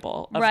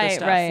example of Right, the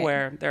stuff right.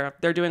 where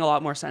they're doing a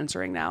lot more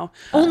censoring now.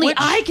 Only Which-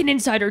 I can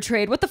insider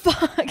trade. What the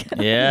fuck?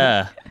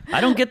 Yeah. I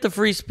don't get the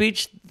free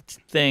speech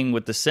thing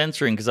with the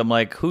censoring because I'm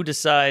like, who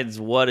decides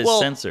what is Well,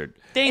 censored?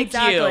 Thank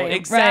Exactly, you. right.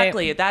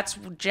 Exactly. That's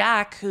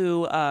Jack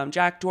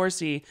Jack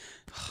Dorsey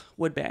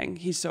would bang.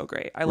 He's so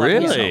great. I love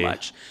him so Really?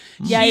 much.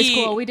 Yeah, he's He-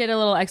 cool. We did a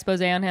little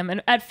expose on him,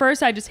 and at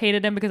first I just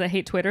hated him because I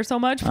hate Twitter so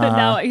much, Uh-huh. but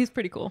now he's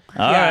pretty cool.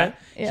 All yeah, right.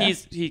 Yeah.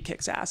 he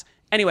kicks ass.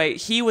 Anyway,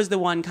 he was the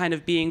one kind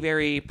of being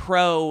very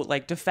pro,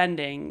 like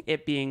defending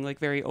it being like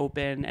very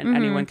open and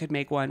anyone could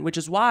make one, which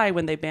is why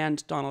when they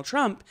banned Donald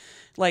Trump,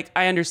 like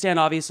I understand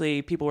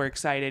obviously people were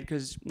excited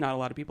because not a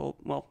lot of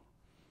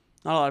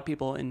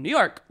people in New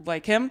York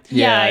like him.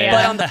 Yeah, yeah.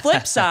 But on the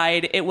flip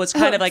side, it was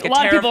kind of like a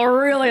lot of people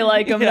really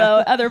like him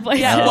though. Other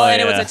places. Yeah, Oh, well,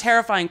 and it yeah. was a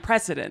terrifying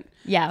precedent.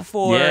 Yeah.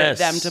 For Yes.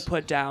 them to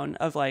put down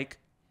of like,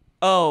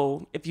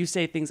 oh, if you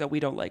say things that we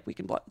don't like, we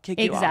can kick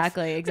you off.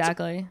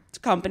 Exactly. It's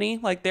a company,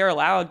 like they're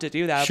allowed to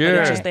do that, but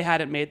Sure. it's just they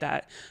hadn't made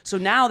that. So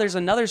now there's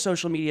another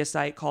social media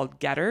site called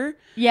Getter.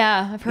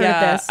 Yeah, I've heard of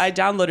this. I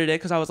downloaded it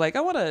because I was like,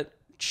 I want to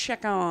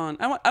check on.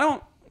 I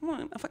don't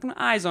want fucking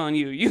eyes on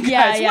you. You guys,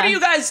 Yeah, what yeah. are you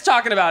guys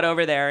talking about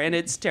over there? And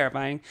it's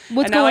terrifying.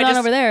 What's And now going I on just-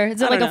 over there?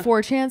 Is I it like don't a know.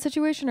 4chan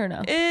situation or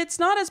no? It's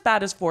not as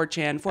bad as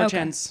 4chan.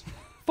 4chan's.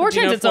 4chan's do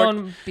you know its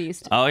own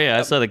beast. Oh, yeah.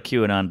 I saw the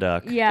QAnon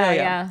doc.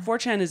 Yeah.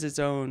 4chan is its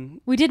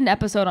own. We did an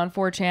episode on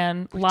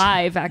 4chan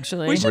live,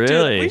 actually. We should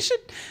Really?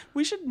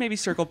 we should maybe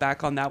circle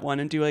back on that one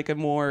and do like a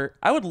more.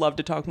 I would love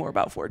to talk more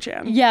about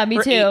 4chan. Yeah, me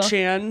or too.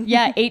 8chan.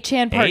 Yeah,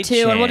 8chan part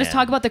 2, and we'll just 8chan.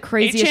 talk about the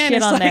craziest 8chan shit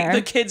is on like there.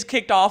 the kids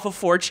kicked off of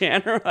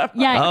 4chan or whatever.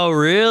 Yeah. Oh,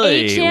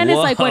 really? 8chan is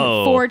like when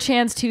Whoa.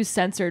 4chan's too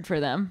censored for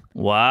them.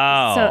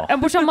 Wow. So,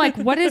 and which I'm like,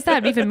 what does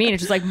that even mean?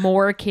 It's just like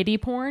more kiddie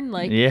porn?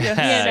 Like, yeah, you know?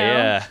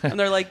 yeah. And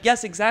they're like,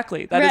 yes,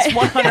 exactly. That is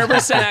Right.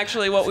 100%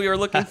 actually what we were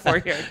looking for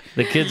here.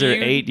 The kids are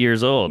You 8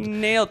 years old.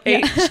 Nailed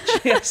 8.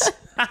 Yes.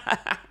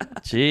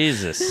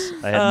 Jesus,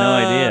 I had no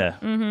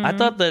idea. I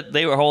thought that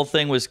their whole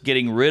thing was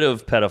getting rid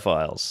of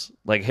pedophiles.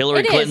 Like Hillary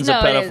It is. Clinton's No,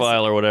 a it is.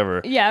 pedophile or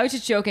whatever. Yeah, I was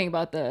just joking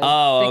about the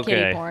Okay.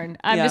 kitty porn.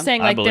 I'm Yeah. just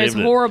saying, I like, there's believed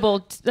it.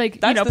 horrible, like,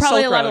 That's the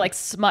probably a Silk lot of Road. like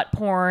smut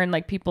porn,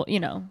 like people,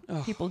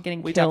 people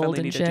getting We killed definitely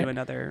and need shit. to do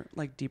another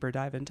like deeper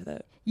dive into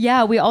that.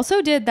 Yeah, we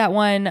also did that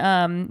one.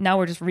 Now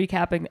we're just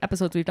recapping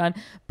episodes we've done,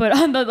 but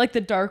on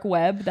the dark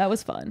web, that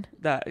was fun.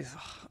 That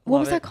What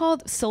was that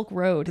called? Silk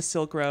Road. The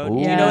Silk Road.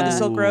 Ooh. Do you know what the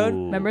Silk Road?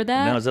 Remember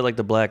that? No, is that like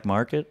the black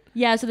market?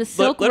 Yeah, so the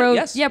Silk literally,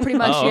 Road. yes. Yeah, pretty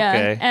much. Oh, yeah,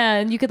 okay.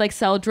 and you could like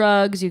sell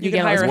drugs. You could could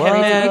get hire a all-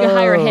 hitman. You could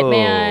hire a Whoa.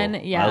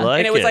 hitman. Yeah, I like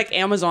And it was it. like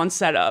Amazon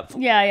setup.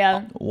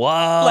 yeah.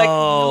 Wow.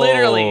 Like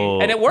literally.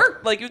 And it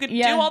worked. Like you could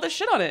Yeah. do all this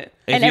shit on it.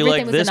 If and you everything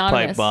like was this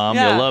anonymous. pipe bomb,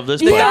 Yeah. you'll love this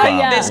This pipe guy, bomb.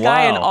 yeah. this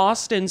guy in Wow.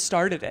 Austin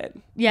started it.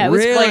 Yeah, it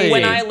was Really? crazy.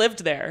 When I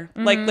lived there.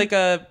 Like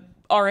a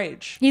our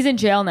age. He's in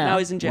jail now. Now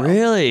he's in jail.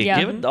 Really?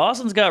 Yeah.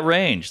 Austin's got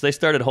range. They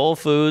started Whole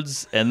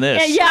Foods and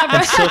this. Yeah, and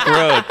right. Silk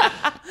Road.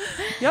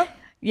 Yep.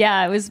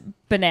 Yeah, it was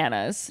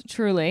bananas.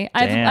 Truly,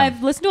 Damn.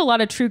 I've listened to a lot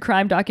of true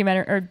crime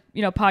documentary or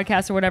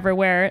podcasts or whatever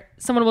where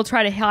someone will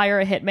try to hire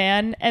a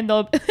hitman and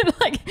they'll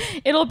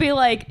it'll be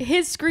like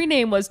his screen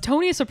name was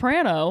Tony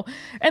Soprano,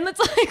 and it's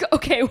like,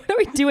 okay, what are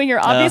we doing here?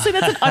 Obviously,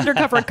 that's an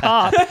undercover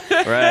cop. Right,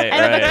 And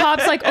then the right.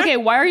 cop's like, okay,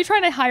 why are you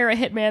trying to hire a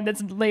hitman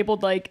that's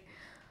labeled like,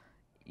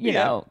 you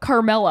know,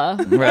 Carmela?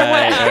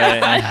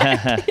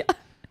 Right.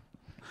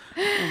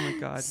 Oh my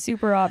God.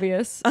 Super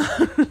obvious.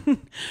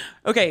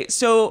 Okay,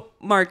 so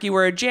Mark, you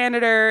were a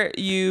janitor,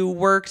 you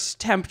worked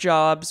temp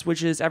jobs,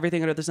 which is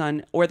everything under the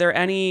sun. Were there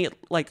any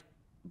like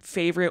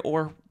favorite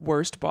or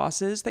worst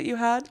bosses that you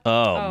had?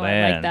 Oh,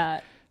 man. I like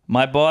that.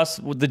 My boss,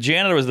 the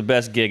janitor was the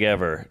best gig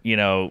ever. You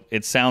know,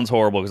 it sounds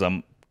horrible because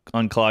I'm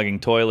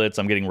unclogging toilets,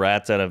 I'm getting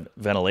rats out of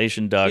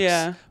ventilation ducts.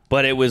 Yeah.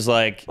 But it was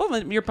like,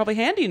 Well, you're probably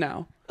handy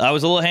now. I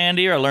was a little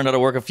handier. I learned how to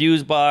work a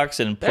fuse box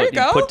and There you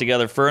go. put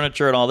together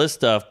furniture and all this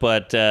stuff.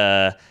 But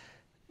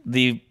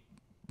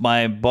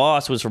my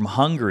boss was from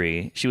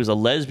Hungary. She was a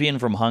lesbian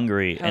from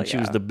Hungary, and she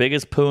was yeah. the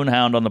biggest poon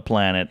hound on the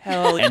planet.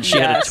 Hell and she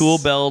had a yes. tool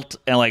belt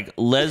and like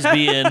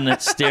lesbian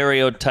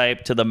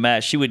stereotype to the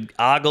match. She would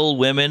ogle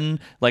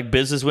women, like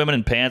business women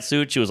in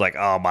pantsuits. She was like,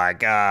 "Oh my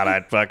God,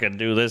 I'd fucking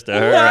do this to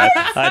her.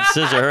 I'd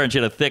scissor her," and she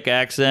had a thick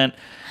accent.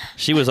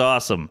 She was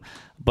awesome.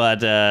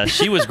 But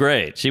she was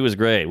great. She was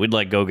great. We'd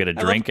like go get a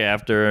drink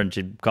after, and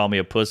she'd call me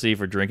a pussy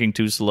for drinking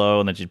too slow,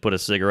 and then she'd put a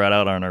cigarette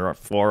out on her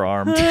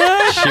forearm.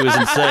 She was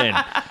insane.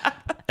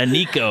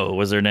 Aniko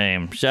was her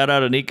name. Shout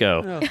out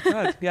Aniko. Oh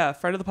God, yeah,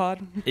 friend of the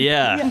pod.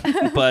 Yeah.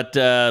 But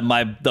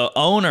the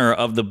owner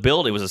of the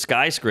building was a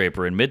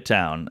skyscraper in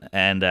Midtown,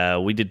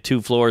 and we did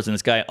 2 floors, and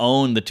this guy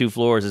owned the 2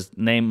 floors. His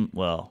name,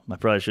 well, I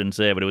probably shouldn't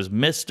say it, but it was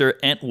Mr.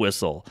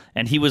 Entwistle,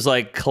 and he was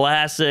like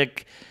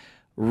classic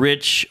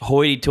rich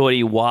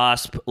hoity-toity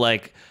wasp.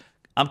 Like,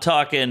 I'm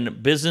talking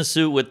business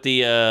suit with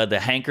the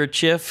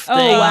handkerchief thing,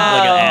 wow.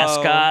 like an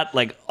ascot,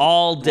 like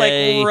all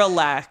day. Like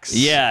relax.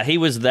 Yeah, he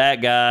was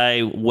that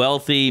guy.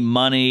 Wealthy,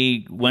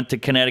 money, went to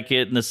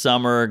Connecticut in the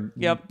summer,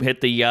 Yep. hit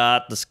the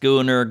yacht, the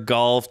schooner,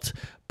 golfed,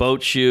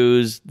 boat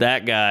shoes,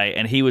 that guy.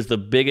 And he was the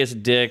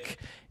biggest dick.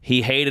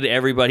 He hated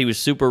everybody. He was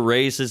super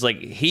racist. Like,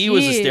 he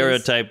was a Jeez.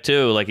 stereotype,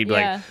 too. Like, he'd be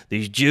Yeah. like,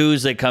 these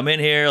Jews that come in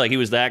here. Like, he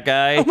was that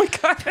guy. Oh my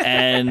God.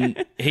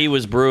 And he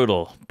was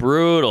brutal.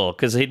 Brutal.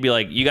 Because he'd be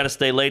like, you got to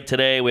stay late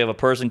today. We have a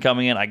person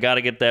coming in. I got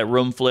to get that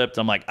room flipped.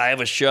 I'm like, I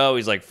have a show.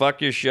 He's like, fuck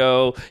your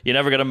show. You're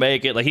never going to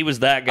make it. Like, he was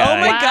that guy.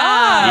 Oh my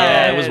God.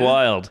 Yeah, it was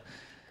wild.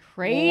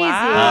 Crazy.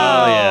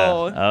 Wow. Oh,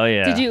 yeah. Oh,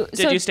 yeah.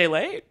 Did you stay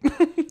late?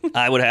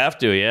 I would have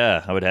to,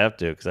 yeah. I would have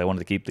to because I wanted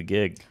to keep the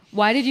gig.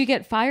 Why did you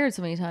get fired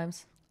so many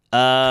times?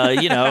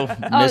 You know,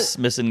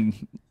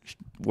 missing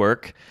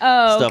work,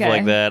 Oh, stuff okay.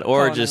 like that.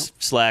 Or Oh,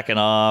 just slacking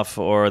off,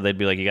 or they'd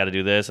be like, you got to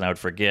do this, and I would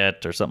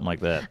forget, or something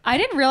like that. I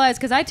didn't realize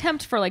because I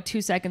temped for like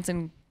 2 seconds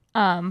and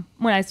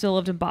when I still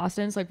lived in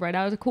Boston, so like right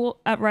out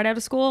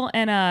of school,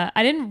 and I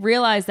didn't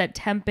realize that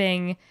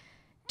temping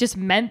just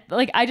meant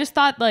like I just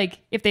thought like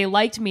if they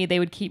liked me they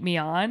would keep me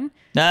on,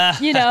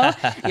 you know.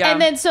 Yeah.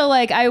 And then so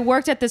like I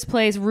worked at this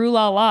place Rue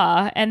La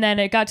La, and then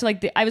it got to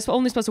like I was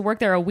only supposed to work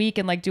there a week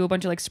and like do a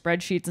bunch of like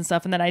spreadsheets and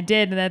stuff, and then I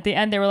did, and at the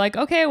end they were like,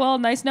 okay, well,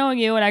 nice knowing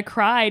you, and I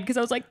cried because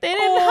I was like, they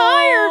didn't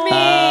hire me.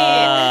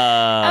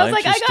 I was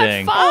like, I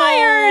interesting. got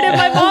fired, and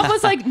my mom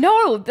was like,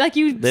 no, like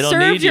you They don't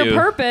served need your you.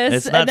 purpose,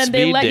 It's not and then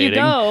they speed let you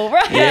dating. go,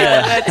 right?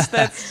 Yeah.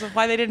 That's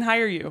why they didn't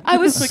hire you. I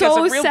was Like,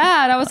 so as a real-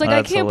 sad. I was like, I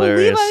That's can't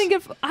hilarious. believe I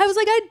didn't get. I was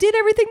like, I did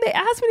everything they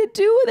asked me to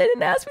do, and they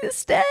didn't ask me to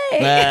stay.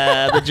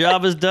 The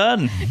job is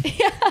done.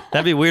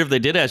 That'd be weird if they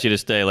did ask you to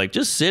stay. Like,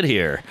 just sit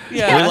here.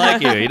 Yeah. We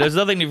like you. There's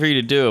nothing for you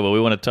to do, but we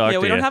want to talk Yeah,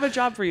 to we you. don't have a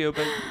job for you,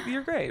 but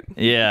you're great.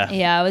 Yeah.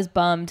 Yeah, I was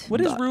bummed.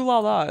 What is Rue La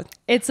La?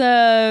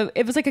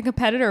 It was like a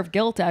competitor of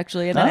Guilt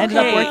actually, and then I ended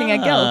up Okay. working at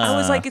Guilt. I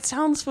was like, it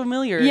sounds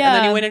familiar. Yeah. And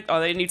then you went in,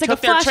 then you like took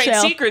a their flash trade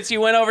sale. secrets.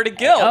 You went over to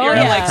Guild. Oh, You're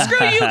yeah. like,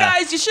 screw you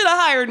guys. You should have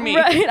hired me.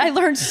 Right, I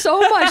learned so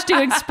much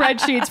doing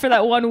spreadsheets for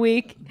that 1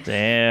 week.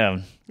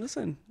 Damn.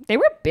 Listen, They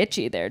were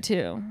bitchy there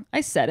too.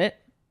 I said it.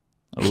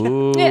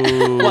 Ooh.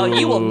 Well,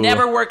 you will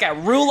never work at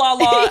Rue La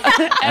La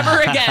ever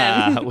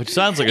again. Which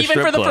sounds like a Even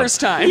strip for the club.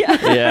 first time.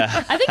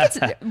 Yeah. I think it's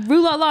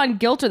Rue La La and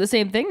Guilt are the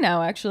same thing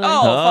now, actually.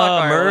 Oh,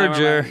 fuck.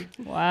 merger.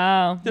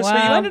 Wow. So you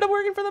ended up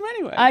working for them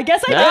anyway. I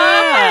guess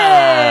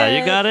I did.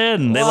 You got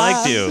in. They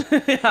liked you.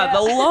 Yeah,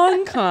 the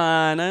long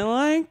con. I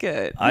like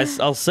it.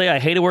 I'll say I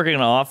hated working in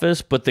an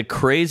office, but the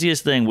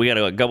craziest thing, we got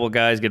a couple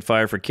guys get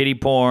fired for kiddie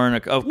porn. A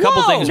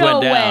couple things No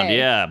went down. way.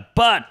 Yeah.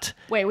 But,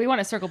 Wait, we want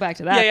to circle back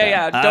to that.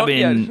 Yeah. though. I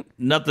mean,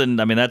 nothing.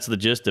 I mean, that's the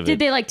gist of it. Did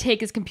they like take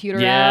his computer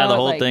out? Yeah, the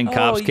whole Like- thing.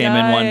 Cops came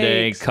in one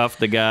day, yikes. cuffed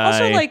the guy.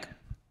 Also, like,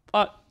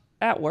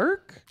 at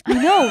work? I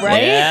know, right?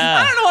 I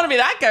Yeah. don't want to be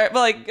that guy, but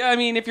like, I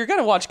mean, if you're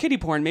gonna watch kiddie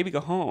porn, maybe go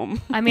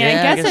home. I mean, Yeah, I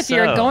I guess guess if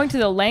you're so. going to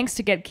the lengths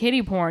to get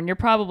kiddie porn, you're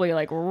probably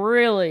like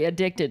really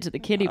addicted to the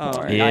kiddie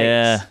porn.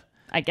 Yeah.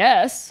 I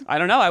guess. I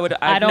don't know. I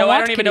don't don't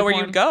watch even know kiddie where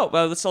porn. you'd go.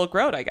 Well, the Silk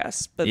Road, I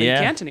guess, but Yeah.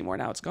 you can't anymore.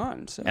 Now it's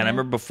gone. So. And I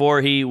remember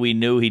before we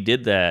knew he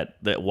did that,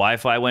 the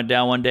Wi-Fi went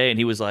down one day, and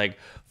he was like,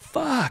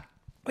 "Fuck,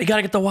 we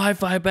gotta get the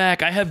Wi-Fi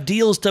back. I have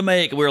deals to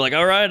make." And we were like,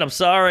 "All right, I'm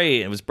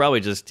sorry." It was probably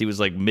just he was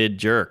like mid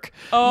jerk.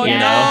 Oh Yeah.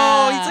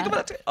 no! He's like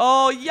about to.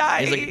 Oh yikes!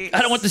 He's like,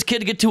 "I don't want this kid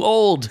to get too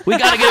old. We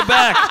gotta get it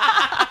back."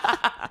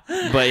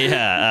 But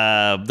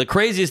yeah, the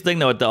craziest thing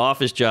though at the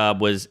office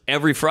job was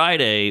every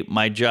Friday,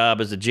 my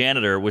job as a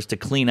janitor was to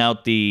clean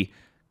out the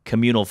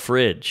communal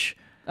fridge.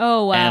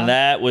 Oh wow. And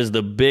that was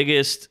the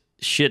biggest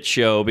shit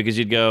show because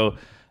you'd go,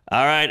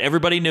 all right,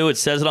 everybody knew it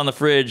says it on the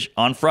fridge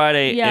on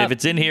Friday. Yep. If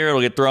it's in here,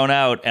 it'll get thrown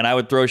out. And I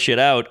would throw shit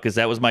out because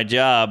that was my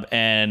job.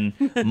 And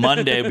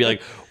Monday would be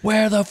like,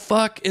 where the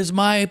fuck is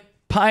my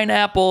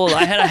pineapple?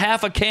 I had a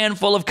half a can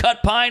full of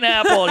cut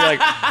pineapple. And you're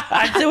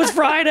like, it was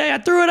Friday. I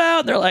threw it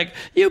out. And they're like,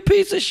 you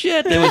piece of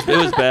shit. It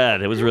was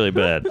bad. It was really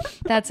bad.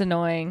 That's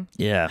annoying.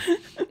 Yeah.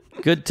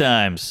 Good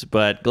times,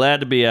 but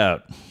glad to be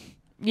out.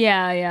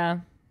 Yeah.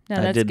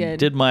 No, that's I good.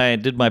 did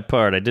my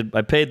part.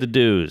 I paid the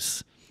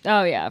dues.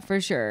 Oh yeah,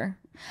 for sure.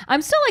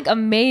 I'm still like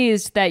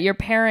amazed that your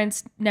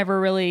parents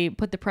never really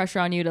put the pressure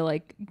on you to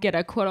like get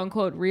a quote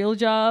unquote real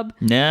job.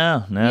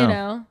 No. You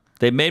know?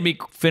 They made me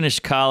finish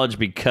college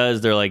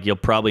because they're like, you'll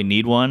probably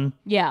need one.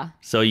 Yeah.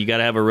 So you got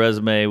to have a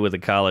resume with a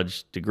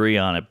college degree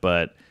on it.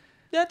 But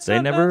That's they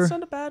not, never- That's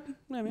not a bad.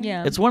 I mean,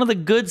 Yeah. it's one of the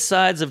good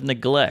sides of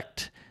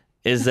neglect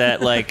is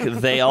that like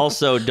they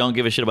also don't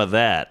give a shit about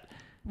that,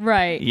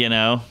 Right. you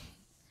know?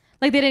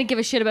 Like they didn't give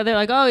a shit about. They're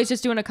like, oh, he's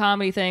just doing a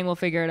comedy thing. We'll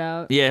figure it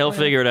out. Yeah, he'll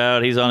figure it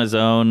out. He's on his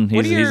own.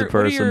 What He's do a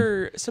person.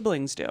 your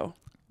siblings do?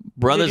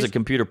 Brother's Did a you-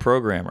 computer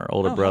programmer,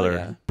 older Oh, brother.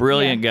 hell yeah.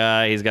 Brilliant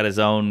guy. He's got his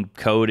own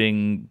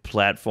coding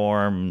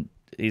platform.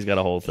 He's got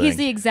a whole thing. He's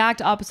the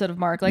exact opposite of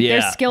Mark. Like Yeah.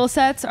 their skill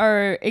sets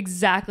are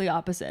exactly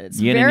opposite. It's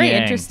Yin and very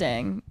yang.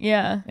 interesting.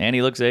 Yeah. And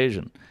he looks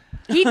Asian.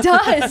 He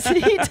does. He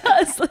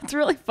does. It's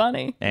really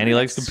funny. And he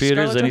likes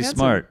computers Scarlett and he's Johansson.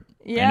 smart.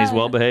 Yeah. And he's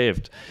well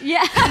behaved.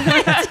 Yeah.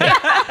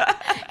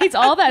 He's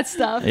all that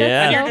stuff. That's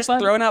Yeah. And so you're just fun.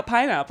 throwing out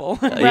pineapple.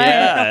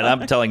 Yeah, and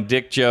I'm telling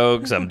dick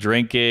jokes. I'm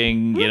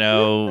drinking. You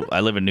know,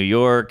 I live in New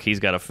York. He's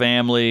got a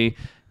family.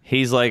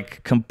 He's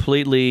like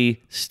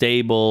completely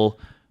stable.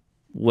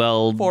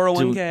 Well,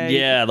 401k.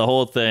 yeah, the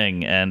whole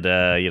thing. And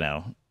you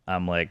know,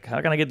 I'm like,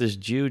 how can I get this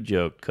Jew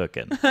joke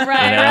cooking?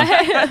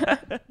 Right.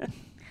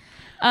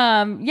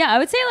 Yeah, I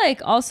would say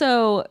like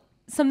also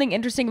something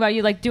interesting about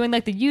you, like doing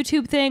like the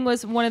YouTube thing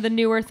was one of the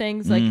newer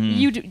things. Like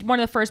one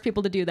of the first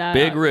people to do that.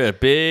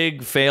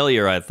 Big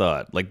failure. I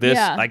thought like this.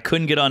 Yeah. I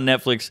couldn't get on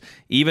Netflix.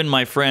 Even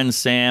my friends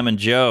Sam and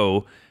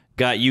Joe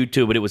got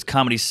YouTube, but it was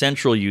Comedy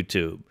Central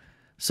YouTube.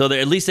 So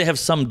at least they have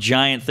some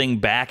giant thing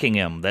backing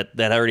him that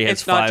already has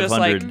It's not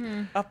 500. just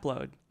like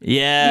upload.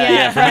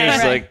 Yeah. For me, right,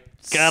 it's right.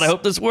 like, God, I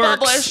hope this works.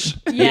 Publish.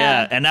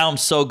 Yeah. And now I'm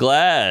so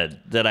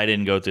glad that I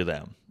didn't go through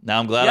them. Now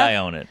I'm glad Yeah. I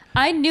own it.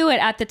 I knew it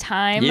at the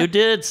time. You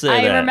did say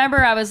I that.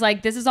 remember I was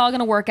like, this is all going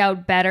to work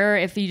out better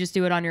if you just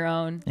do it on your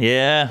own.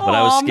 Yeah, but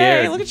I was Aw,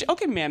 scared. May, look at you.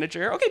 Okay,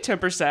 manager. Okay,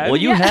 10%. Well,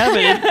 you have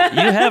it.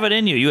 You have it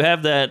in you. You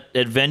have that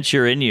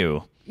adventure in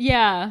you.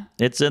 Yeah,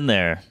 It's in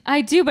there. I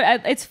do,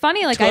 but it's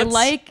funny. Like I Toots.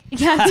 like,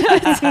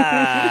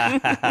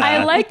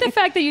 I like the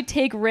fact that you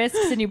take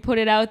risks and you put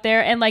it out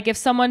there. And like, if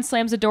someone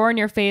slams a door in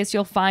your face,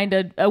 you'll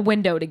find a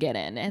window to get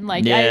in. And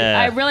like, Yeah.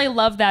 I really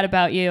love that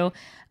about you.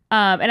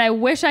 And I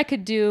wish I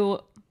could do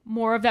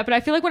more of that, but I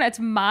feel like when it's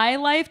my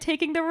life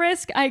taking the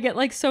risk, I get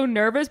like so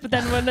nervous. But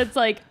then when it's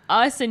like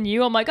us and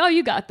you, I'm like, oh,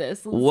 you got this.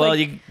 It's Well,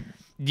 like,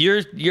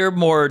 you're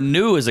more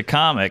new as a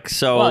comic,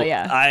 so Well,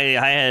 yeah. I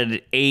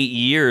had 8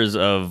 years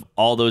of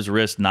all those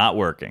risks not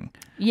working.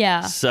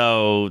 yeah.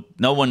 So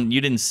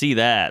you didn't see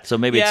that. So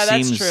maybe Yeah, it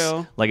that's seems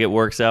true. like it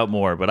works out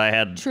more. But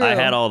I True.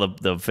 had all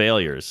the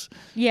failures,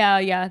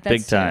 Yeah. That's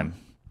big true. time.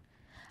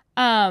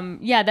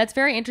 Yeah, that's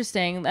very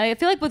interesting. I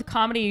feel like with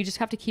comedy, you just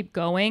have to keep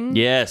going.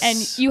 Yes.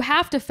 And you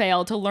have to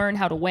fail to learn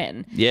how to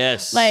win.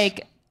 Yes.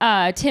 Like,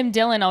 Tim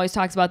Dillon always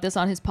talks about this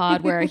on his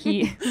pod where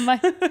he,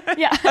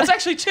 yeah. That's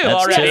actually two That's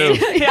already.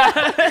 two.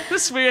 Yeah.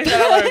 We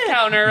got a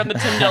counter on the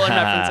Tim Dillon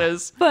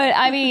references. But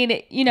I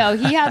mean, you know,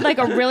 he had like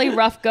a really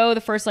rough go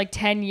the first like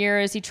 10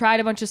 years. He tried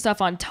a bunch of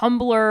stuff on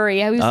Tumblr.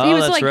 He was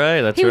that's like,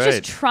 right, that's he was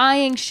right. just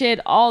trying shit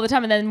all the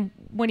time. And then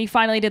when he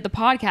finally did the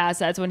podcast,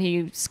 that's when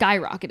he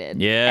skyrocketed.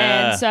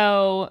 Yeah.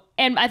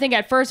 And I think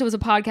at first it was a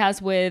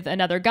podcast with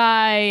another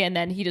guy, and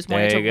then he just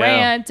wanted to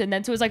rant, and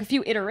then so it was like a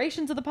few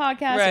iterations of the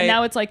podcast, and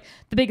now it's like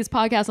the biggest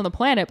podcast on the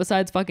planet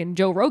besides fucking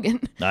Joe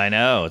Rogan. I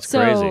know, it's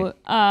crazy.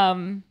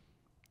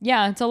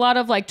 Yeah, it's a lot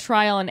of like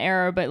trial and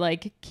error, but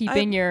like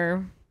keeping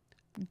your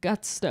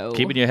guts stowed.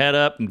 Keeping your head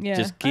up and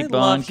just keep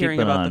on keeping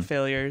hearing about on. the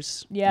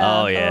failures.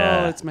 Yeah. Oh,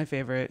 yeah. Oh, it's my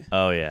favorite.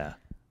 Oh, yeah.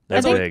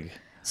 They're big.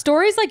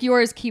 Stories like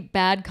yours keep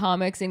bad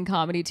comics in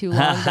comedy too long,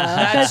 though.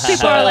 That's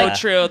people so are like,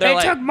 true. They're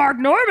it took Mark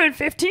Norman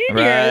 15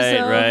 years.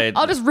 So Right.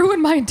 I'll just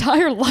ruin my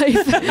entire life.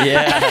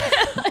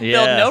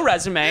 Build no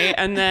resume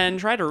and then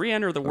try to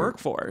re-enter the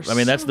workforce. I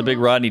mean, that's the big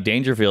Rodney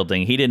Dangerfield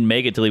thing. He didn't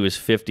make it till he was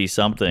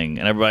 50-something.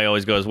 And everybody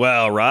always goes,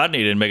 well, Rodney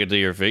didn't make it till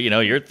you're 50. You know,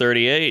 you're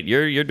 38.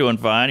 You're doing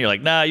fine. You're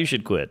like, nah, you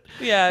should quit.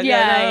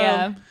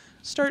 Yeah.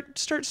 Start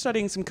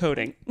studying some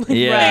coding.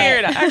 Yeah.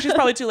 Actually, it's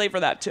probably too late for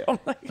that, too.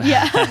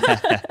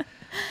 Yeah.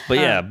 But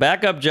yeah,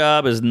 backup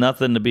job is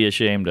nothing to be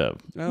ashamed of.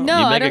 No,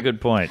 You make a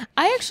good point.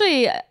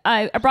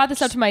 I brought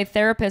this up to my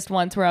therapist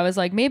once where I was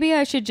like, maybe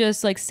I should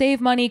just like save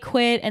money,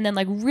 quit, and then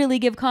like really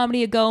give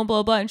comedy a go and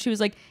blah, blah. And she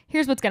was like,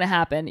 here's what's going to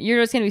happen.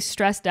 You're just going to be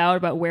stressed out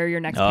about where your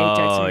next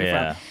paycheck's coming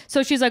from.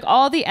 So she's like,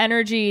 all the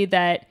energy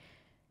that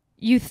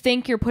you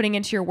think you're putting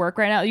into your work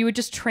right now, you would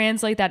just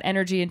translate that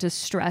energy into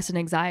stress and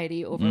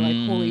anxiety over like,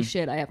 holy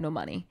shit, I have no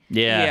money.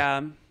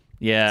 Yeah.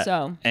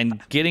 So. And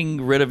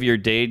getting rid of your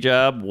day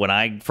job, when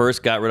I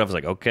first got rid of it, I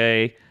was like,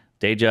 okay,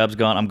 day job's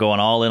gone. I'm going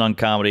all in on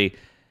comedy.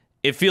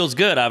 It feels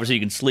good. Obviously, you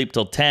can sleep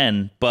till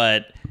 10,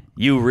 but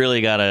you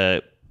really got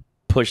to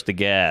push the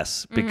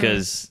gas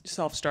because...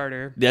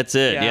 Self-starter. That's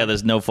it. Yeah,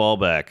 there's no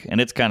fallback. And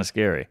it's kind of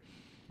scary.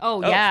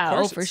 Oh, yeah.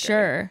 Oh, for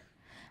sure.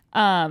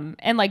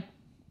 And like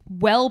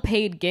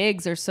well-paid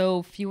gigs are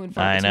so few and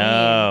far between.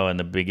 I know. In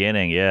the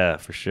beginning, yeah,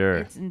 for sure.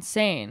 It's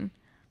insane.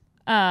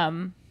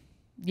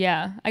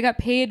 Yeah, I got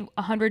paid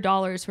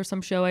 $100 for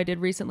some show I did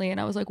recently, and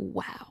I was like,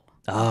 wow.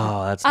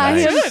 Oh, that's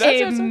nice. I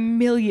am a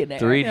millionaire.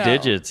 3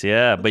 digits,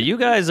 yeah. But you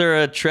guys are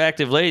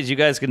attractive ladies. You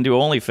guys can do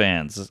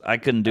OnlyFans. I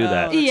couldn't do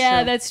that.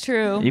 Yeah, that's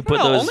true. You put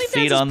those OnlyFans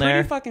feet on is there.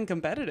 pretty fucking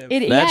competitive.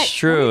 That's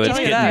true. It's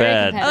getting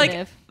bad.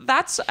 Like,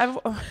 I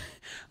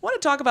want to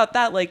talk about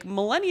that. Like,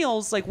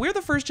 millennials, like, we're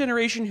the first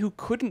generation who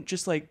couldn't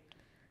just, like,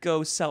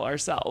 go sell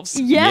ourselves.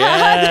 Yeah.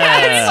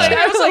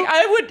 I was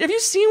like, have you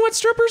seen what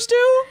strippers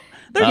do?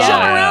 They're jumping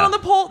around on the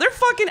pole. They're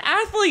fucking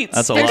athletes.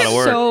 That's a lot of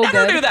work. So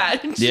Never good. do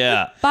that.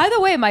 Yeah. By the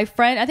way, my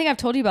friend, I think I've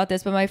told you about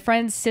this, but my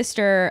friend's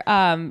sister,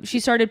 she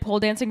started pole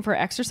dancing for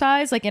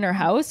exercise, like in her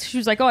house. She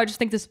was like, oh, I just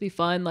think this would be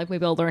fun. Like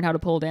maybe I'll learn how to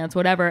pole dance,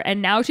 whatever.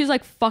 And now she's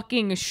like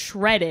fucking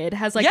shredded,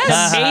 has like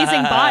an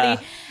amazing body.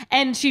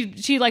 And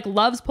she like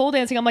loves pole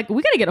dancing. I'm like,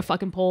 we got to get a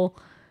fucking pole.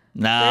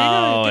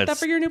 No, get that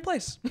for your new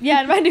place.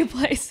 Yeah, in my new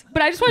place.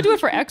 But I just want to do it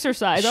for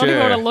exercise. I don't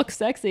even want to look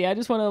sexy. I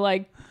just want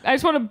to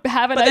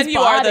have a nice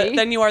body.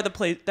 Then you are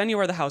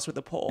the house with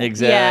the pole.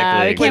 Exactly.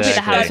 Yeah, it can't be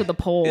the house with the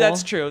pole.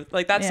 That's true.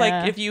 Like that's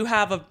like if you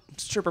have a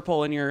stripper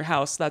pole in your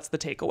house, that's the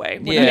takeaway.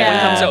 When Yeah. everyone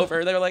comes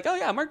over, they're like, oh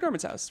yeah, Mark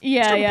Norman's house.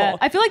 Yeah, stripper yeah. pole.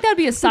 I feel like that would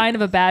be a sign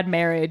of a bad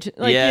marriage.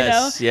 Like,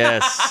 yes, you know?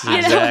 yes, You know?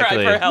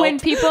 exactly. Cry for help. When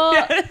people,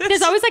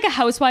 there's always like a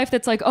housewife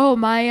that's like, oh,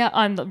 my,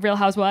 on the Real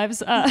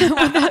Housewives,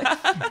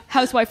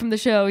 housewife from the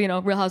show, you know,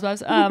 Real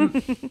Housewives,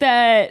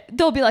 that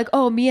they'll be like,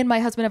 oh, me and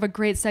my husband have a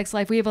great sex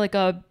life. We have like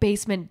a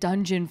basement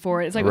dungeon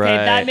for it. It's like, okay,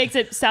 that makes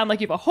it sound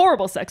like you have a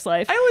horrible sex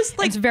life. I always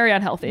like it's very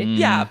unhealthy.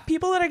 Yeah,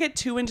 people that I get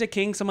too into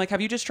kinks, I'm like,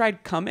 have you just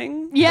tried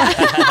coming? Yeah.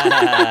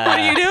 What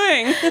are you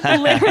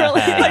doing? Literally.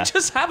 Like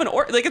just have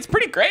like it's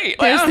pretty great.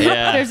 Like, I don't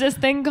know. There's this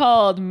thing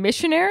called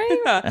missionary.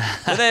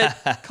 And then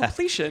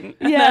completion.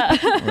 Yeah.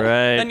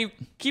 Right. Then you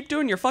keep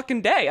doing your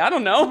fucking day. I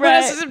don't know.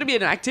 Right. This is to be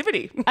an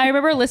activity. I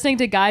remember listening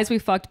to Guys We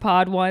Fucked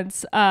Pod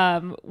once,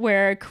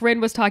 where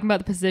Corinne was talking about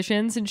the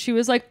positions, and she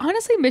was like,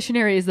 honestly,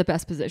 missionary is the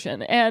best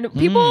position. And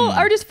people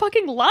are just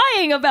fucking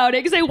lying about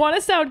it because they want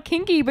to sound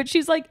kinky, but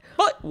she's like,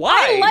 But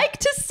why? I like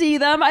to see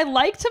them. I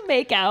like to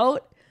make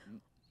out.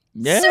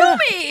 Yeah. Sue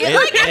me!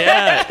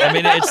 Yeah. I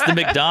mean, it's the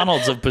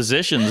McDonald's of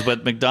positions,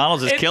 but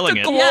McDonald's is It's killing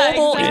the it.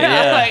 global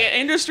Yeah. like,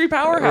 industry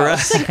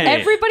powerhouse. Right.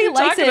 Everybody What are you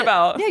likes talking it.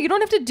 about? Yeah, you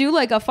don't have to do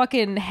like a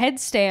fucking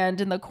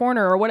headstand in the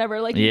corner or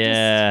whatever. Like, you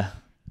Yeah.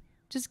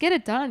 just get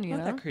it done, you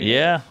know?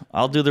 Yeah.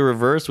 I'll do the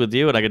reverse with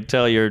you, and I can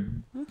tell you're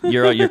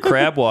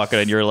crab walking,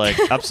 and you're like,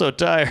 I'm so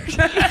tired.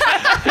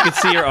 You can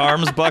see your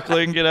arms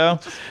buckling, you know?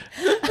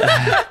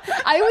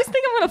 I always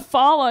think I'm gonna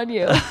fall on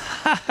you.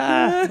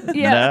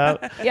 Yeah.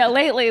 No. Yeah,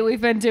 lately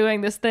we've been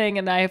doing this thing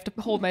and I have to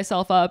hold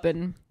myself up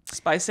and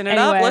Spicing it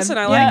Anyway, up. Listen,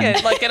 I like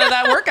it. Like, get in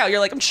that workout. You're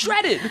like, I'm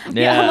shredded.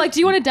 I'm like, do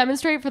you want to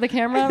demonstrate for the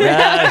camera?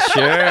 Yeah,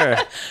 sure.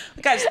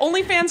 Guys,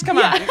 OnlyFans, come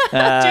on.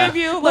 Two of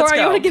you, let's Laura,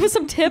 you go. want to give us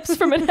some tips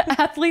from an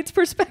athlete's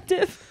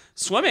perspective?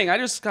 Swimming, I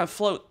just kind of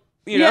float.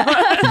 You know?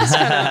 Just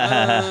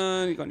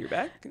kinda, you go on your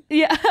back.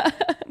 Yeah.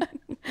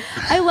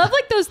 I love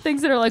like those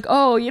things that that are like,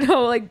 oh, you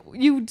know, like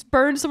you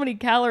burned so many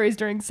calories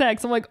during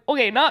sex. I'm like,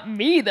 okay, not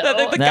me though. The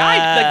guy, like the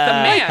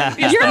man.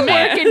 He's You're the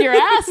man. working your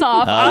ass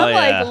off. I'm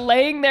yeah. like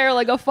laying there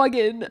like a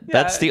fucking.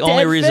 That's the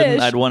only dead reason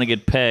fish. I'd want to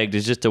get pegged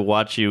is just to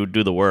watch you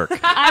do the work.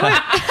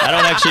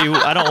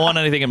 I don't want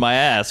anything in my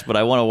ass, but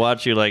I want to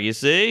watch you. Like, you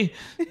see,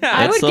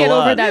 I would It's a get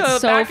over lot. that Yeah,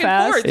 so back and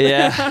fast. forth.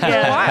 Yeah. For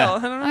a while.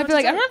 I don't know I'd what be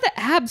like, to I do. don't have the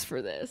abs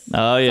for this.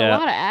 Oh It's yeah, a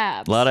lot of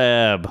abs. a lot of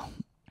ab.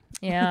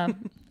 Yeah.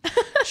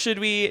 Should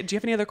we? Do you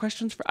have any other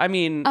questions for? I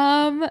mean,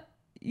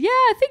 Yeah,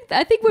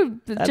 I think we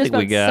just think we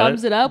about got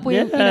sums it up. We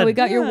you know we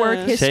got your work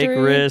history. Take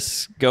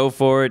risks, go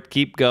for it,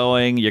 keep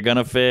going. You're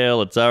gonna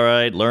fail. It's all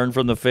right. Learn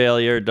from the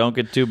failure. Don't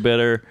get too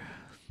bitter.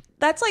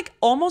 that's like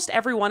almost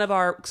every one of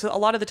our. So a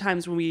lot of the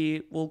times when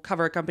we will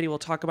cover a company, we'll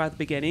talk about the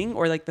beginning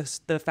or like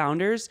the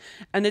founders,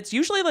 and it's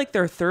usually like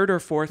their third or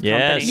fourth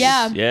company.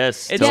 Yeah.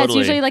 Yes. It's- Yeah, Totally.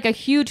 it's usually like a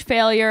huge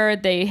failure.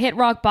 They hit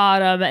rock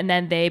bottom and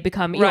then they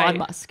become Elon Right.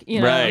 Musk. You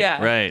know? right.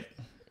 Yeah. Right.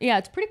 Yeah,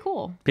 it's pretty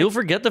cool. People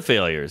forget the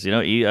failures. You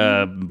know, You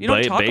don't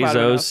talk about it Bezos.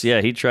 enough.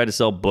 Yeah, he tried to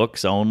sell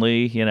books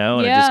only. You know,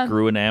 and it Yeah. just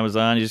grew into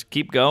Amazon. You just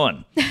keep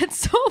going. It's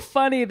so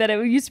funny that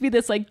it used to be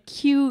this like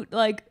cute,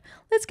 like,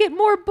 let's get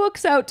more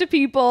books out to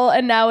people.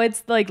 And now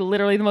it's like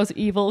literally the most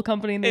evil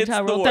company in the It's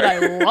entire the world that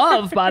I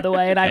love, by the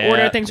way. And I Yeah,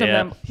 order things from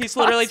yeah. them. He's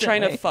literally trying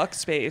to constantly. fuck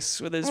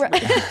space with his, Right.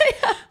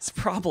 his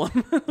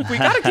problem. We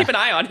got to keep an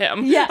eye on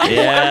him. Yeah.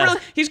 Yeah.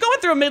 He's going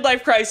through a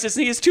midlife crisis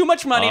and he has too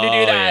much money to do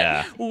Oh,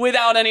 that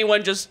without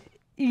anyone just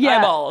Yeah.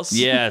 eyeballs.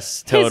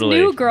 Yes, His totally.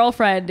 new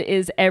girlfriend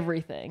is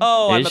everything.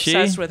 Oh, I'm Is she?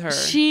 obsessed with her.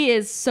 She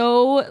is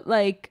so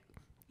like,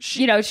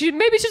 you know,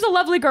 maybe she's a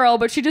lovely girl,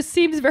 but she just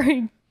seems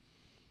very.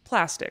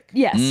 Plastic.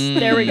 Yes,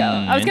 there we go.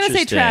 I was gonna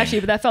say interesting. trashy,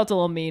 but that felt a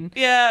little mean.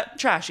 Yeah,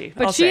 trashy.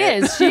 But I'll she say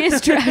it. is. She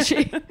is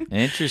trashy.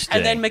 Interesting.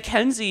 And then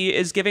Mackenzie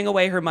is giving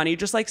away her money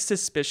just like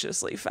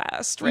suspiciously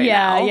fast right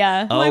Yeah, now.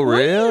 yeah. Oh, Like, what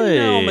do you really?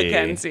 know,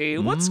 Mackenzie?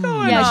 What's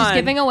going on? Yeah, she's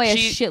giving away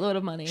She- a shitload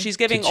of money. She's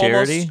giving To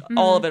charity? almost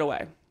all of it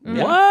away.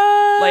 Yeah.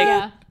 what? Like,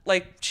 Yeah.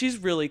 like she's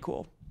really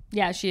cool.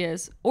 Yeah, she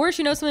is. Or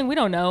she knows something we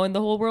don't know, and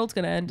the whole world's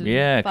gonna end in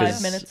Yeah, 5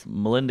 because minutes.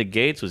 Melinda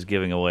Gates was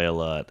giving away a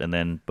lot, and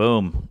then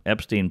boom,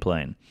 Epstein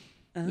plane.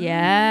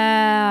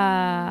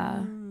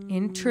 Yeah,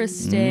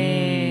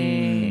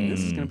 interesting. This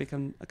is going to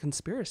become a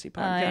conspiracy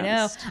podcast. I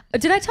know.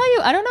 Did I tell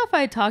you? I don't know if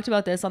I had talked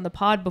about this on the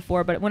pod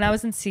before, but when I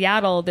was in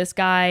Seattle, this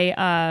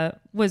guy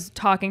was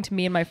talking to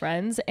me and my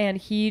friends, and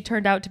he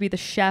turned out to be the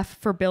chef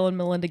for Bill and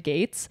Melinda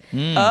Gates.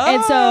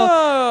 And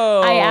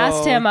so I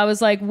asked him, I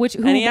was like, who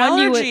Any won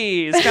you?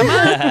 allergies? Come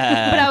on.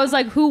 But I was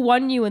like, who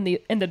won you in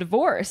the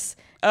divorce?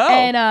 Oh.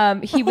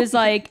 And he was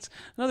like,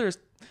 Another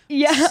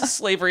yeah.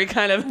 slavery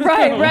kind of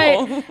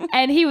Right.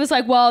 And he was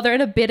like, well, they're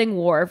in a bidding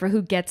war for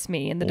who gets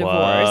me in the divorce.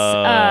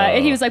 Whoa.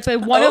 And he was like,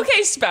 but one of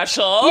Okay,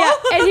 special. yeah,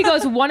 and he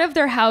goes, one of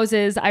their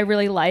houses I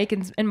really like,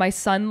 and my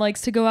son likes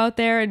to go out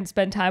there and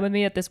spend time with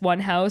me at this one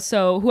house.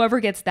 So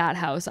whoever gets that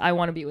house, I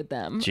want to be with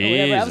them. or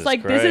whatever. I was Jesus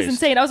like, this is Christ.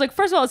 insane. I was like,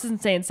 first of all, this is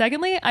insane.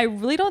 Secondly, I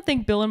really don't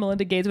think Bill and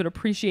Melinda Gates would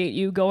appreciate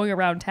you going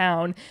around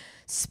town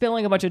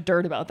spilling a bunch of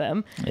dirt about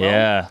them.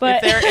 Yeah. But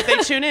If they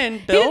tune in,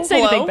 Bill, he didn't say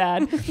hello? anything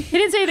bad. He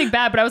didn't say anything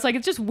bad, but I was like,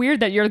 it's just weird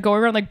that you're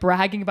going around like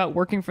bragging about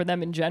working for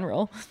them in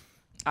general.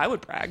 I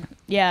would brag.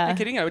 Yeah. I'm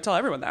kidding. I would tell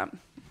everyone that.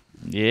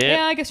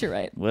 Yeah, I guess you're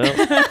right. Well,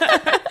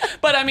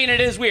 But I mean, it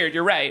is weird.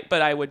 You're right.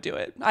 But I would do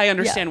it. I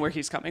understand where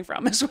he's coming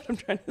from. Is what I'm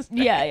trying to say.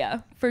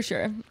 Yeah, for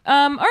sure.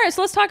 All right,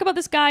 so let's talk about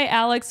this guy,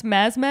 Alex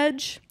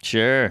Mazmej.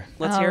 sure.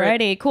 Let's hear it.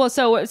 Alrighty, cool.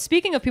 So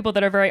speaking of people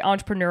that are very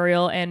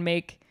entrepreneurial and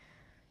make,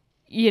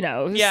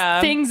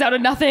 things out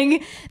of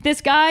nothing,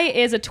 this guy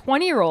is a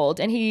 20-year-old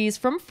and he's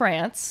from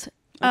France.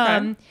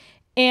 Okay.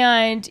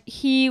 And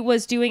he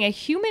was doing a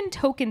human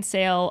token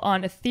sale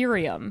on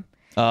Ethereum.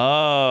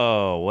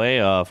 Oh,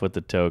 way off with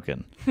the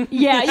token.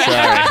 Yeah.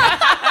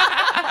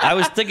 I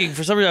was thinking,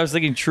 for some reason, I was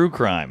thinking true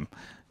crime,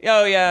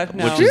 Oh yeah.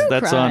 No. which True is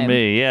that's crime. on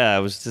me. Yeah, I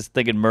was just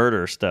thinking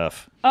murder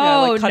stuff. Yeah,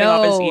 Oh, like cutting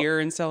no. off his ear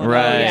and selling it.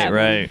 Right, yeah.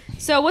 right.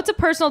 So what's a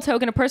personal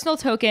token? A personal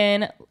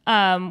token,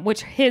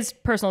 which his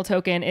personal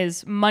token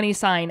is money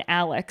sign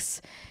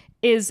Alex,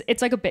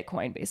 it's like a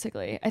Bitcoin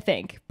basically, I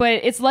think. But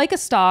it's like a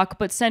stock,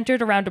 but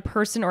centered around a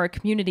person or a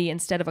community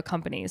instead of a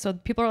company. So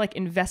people are like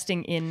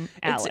investing in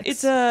Alex.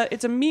 It's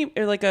a meme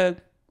or like a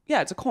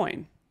it's a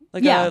coin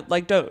like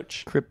like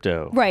Doge.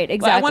 Crypto. right, Well,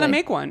 exactly. I want to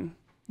make one.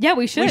 Yeah,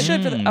 we should. We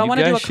should. I you want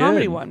to do a guys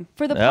comedy should. one.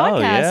 For the Oh,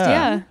 podcast, yeah.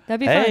 yeah. That'd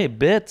be Hey, fun.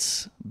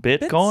 bits.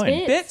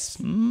 Bitcoin. Bits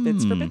for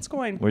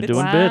Bitcoin. We're Bits.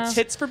 doing Wow. bits.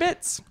 Hits for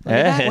bits.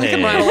 Hey. We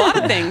can run a lot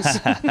of things.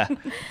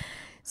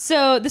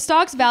 So the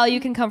stock's value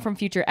can come from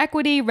future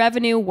equity,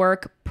 revenue,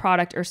 work,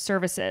 product, or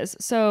services.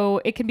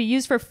 So it can be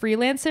used for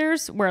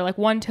freelancers where like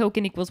one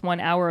token equals 1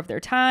 hour of their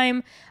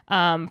time,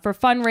 for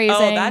fundraising.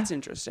 Oh, that's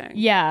interesting.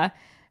 Yeah.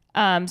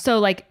 So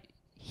like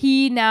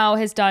he now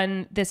has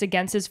done this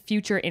against his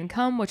future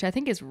income, which I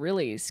think is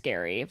really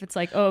scary. If it's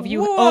like, oh, if you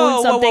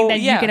own something,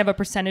 then you can have a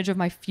percentage of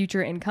my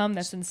future income.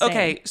 That's insane.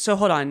 Okay, so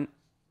hold on.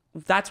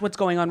 That's what's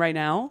going on right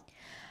now.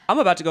 I'm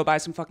about to go buy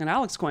some fucking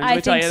Alex coins. I Let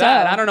me tell think you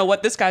that. so. I don't know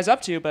what this guy's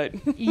up to, but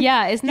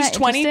Yeah. Isn't he's that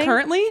 20 interesting?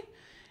 currently.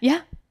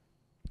 Yeah.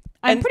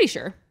 I'm And- pretty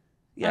sure.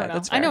 Yeah, know.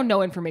 that's I fair. know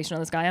no information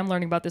on this guy. I'm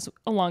learning about this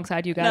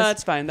alongside you guys. No,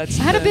 that's fine. That's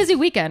I had a busy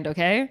weekend,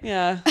 okay?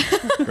 Yeah.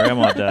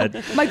 Grandma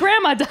died. My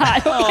grandma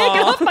died. Okay,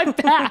 get off my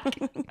back.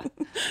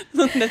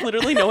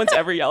 Literally, no one's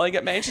ever yelling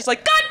at me. And she's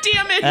like, God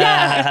damn it.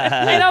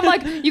 Yeah. And I'm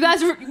like, you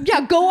guys,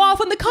 go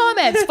off in the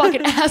comments,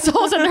 fucking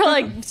assholes. And they're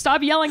like,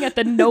 stop yelling at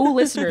the no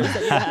listeners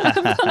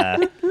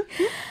that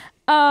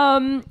you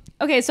have.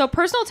 Okay, so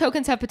personal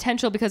tokens have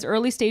potential because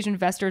early stage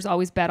investors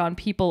always bet on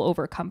people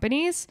over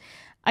companies.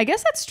 I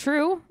guess that's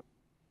true.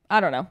 I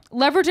don't know.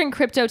 Leveraging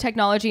crypto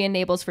technology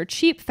enables for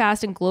cheap,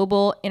 fast, and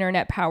global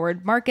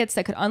internet-powered markets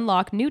that could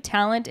unlock new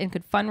talent and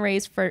could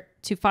fundraise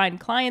to find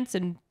clients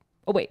and...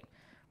 Oh, wait.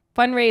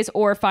 Fundraise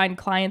or find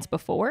clients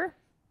before?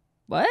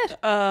 What?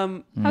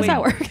 How's that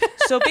work?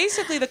 So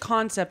basically the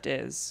concept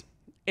is,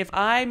 if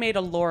I made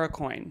a Laura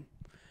coin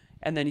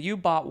and then you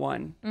bought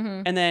one,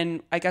 and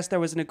then I guess there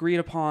was an agreed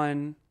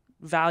upon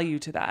value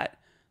to that,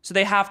 so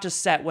they have to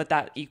set what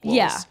that equals.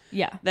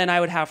 Yeah. Then I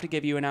would have to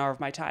give you an hour of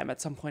my time at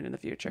some point in the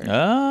future.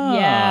 Oh.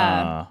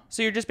 Yeah.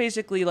 So you're just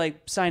basically like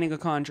signing a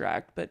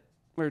contract, but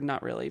we're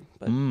not really,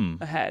 but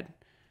ahead.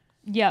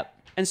 Yep.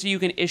 And so you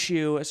can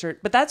issue a certain,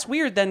 but that's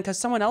weird then because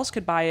someone else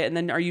could buy it, and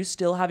then are you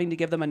still having to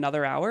give them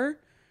another hour?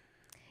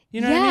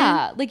 You know what I mean?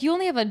 Yeah. Like you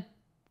only have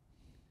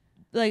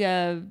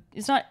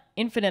it's not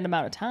infinite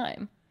amount of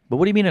time. But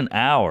what do you mean an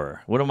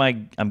hour? What am I?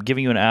 I'm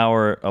giving you an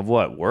hour of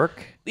what?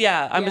 Work?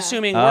 Yeah, I'm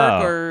assuming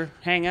work or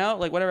hang out,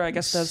 like whatever I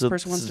guess this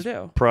person wants to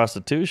do.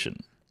 Prostitution.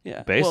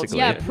 Yeah, Basically.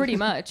 Yeah, pretty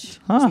much.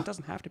 It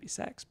doesn't have to be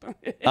sex, but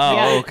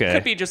Oh, it okay.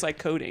 could be just like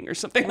coding or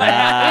something like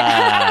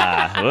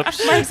that. Whoops.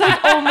 It's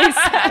like only sex.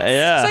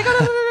 Yeah. It's like,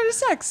 oh, no,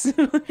 sex.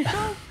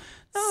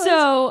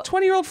 So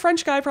 20-year-old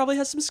French guy probably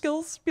has some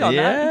skills beyond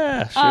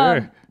that. Yeah,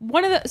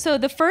 sure. so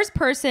the first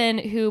person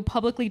who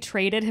publicly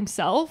traded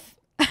himself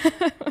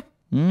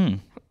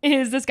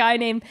is this guy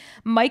named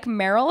Mike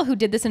Merrill, who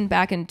did this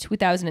back in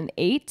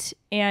 2008,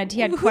 and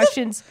he had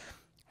questions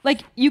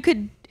like you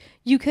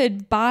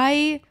could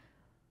buy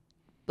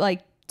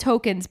like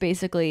tokens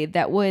basically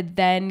that would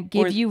then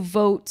give you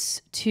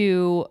votes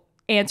to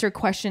answer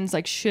questions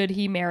like should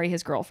he marry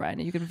his girlfriend,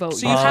 and you can vote.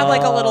 So you had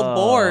like a little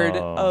board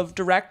of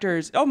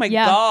directors. Oh my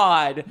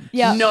God.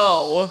 Yeah.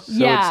 No. So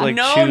Yeah. it's like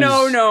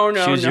No.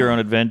 choose your own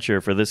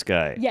adventure for this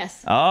guy.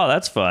 Yes. Oh,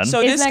 that's fun. So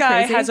Isn't this that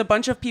guy crazy? has a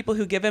bunch of people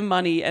who give him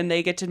money and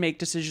they get to make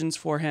decisions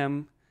for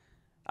him.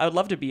 I would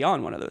love to be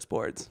on one of those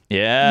boards.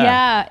 yeah.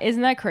 Yeah,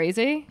 isn't that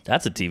crazy?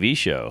 That's a TV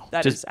show.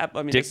 That Just is- I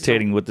mean, this is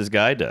dictating what this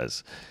guy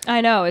does.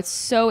 I know, it's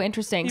so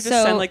interesting. You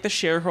just send like the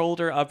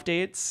shareholder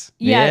updates.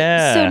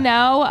 Yeah. So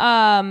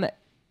now,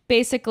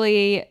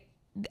 basically,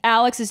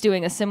 Alex is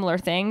doing a similar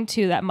thing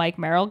to that Mike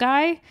Merrill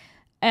guy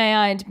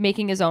and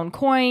making his own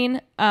coin.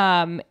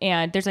 And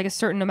there's like a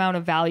certain amount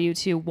of value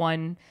to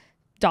 $1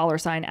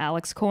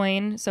 Alex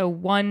coin. So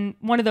one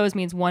of those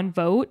means one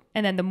vote.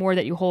 And then the more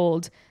that you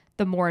hold,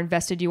 the more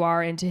invested you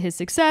are into his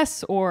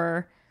success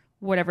or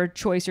whatever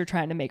choice you're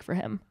trying to make for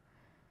him.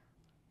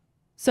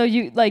 So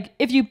you like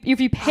if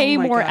you pay Oh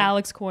my more God.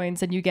 Alex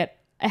coins, then you get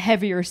a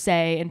heavier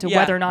say into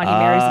whether or not he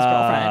marries his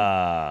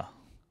girlfriend,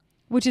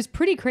 which is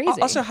pretty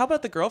crazy. Also, how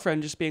about the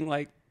girlfriend just being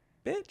like,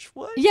 bitch,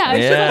 what? yeah,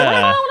 she's like, Yeah. "What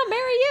if I want to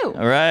marry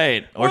you?"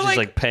 Right. Or, Or she's like-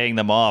 like paying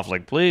them off.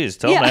 Like, please,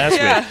 tell them to Yeah.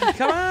 ask me. Yeah,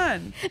 come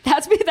on.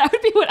 That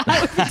would be what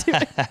I would be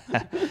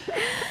doing.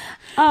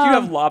 You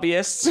have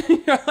lobbyists.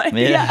 You're like,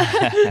 Yeah.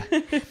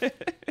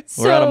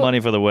 We're out of money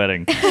for the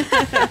wedding.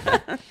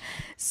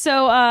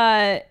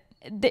 So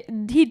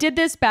he did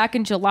this back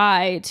in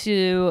July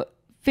to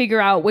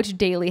figure out which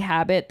daily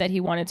habit that he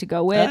wanted to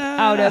go with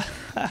out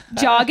of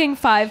jogging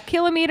 5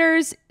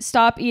 kilometers,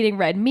 stop eating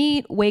red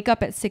meat, wake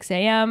up at 6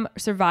 a.m.,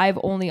 survive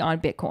only on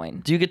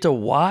Bitcoin. Do you get to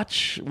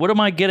watch? What am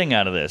I getting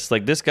out of this?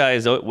 Like, this guy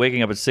is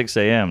waking up at 6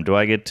 a.m. Do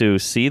I get to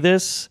see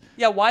this?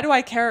 yeah, why do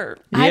I care?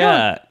 I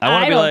Yeah. I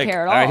want to be don't like,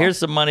 care at all right, all. here's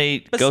some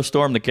money. Go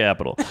storm the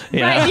Capitol. You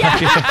know? Right,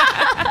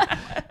 yeah.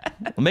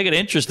 Make it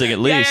interesting at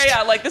Yeah, least.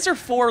 yeah. Like, these are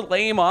 4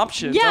 lame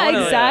options. I Yeah,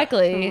 wanna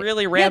exactly.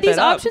 really Yeah, ramp these it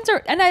up. options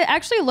are, and I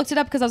actually looked it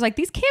up because I was like,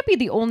 these can't be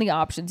the only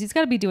options. He's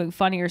got to be doing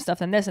funnier stuff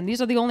than this, and these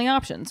are the only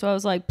options. So I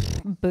was like,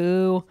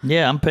 boo.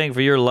 Yeah, I'm paying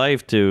for your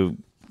life to,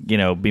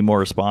 be more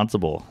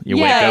responsible. You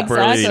Yeah, wake up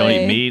early, you don't eat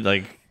exactly. meat.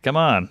 Like, come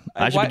on.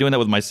 I should why- be doing that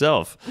with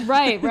myself.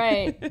 Right,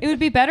 right. It would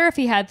be better if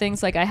he had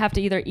things like I have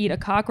to either eat a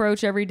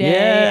cockroach every day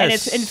and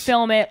Yes.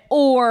 film it,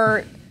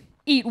 or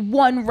eat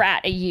 1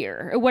 rat a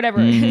year, or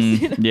whatever it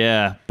is.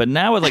 Yeah. But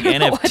now with like That's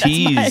my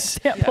NFTs,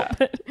 example,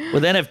 but-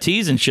 with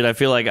NFTs and shit, I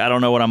feel like I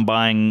don't know what I'm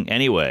buying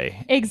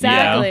anyway.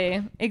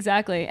 Exactly.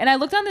 Exactly. And I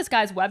looked on this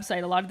guy's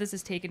website. A lot of this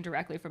is taken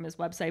directly from his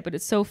website, but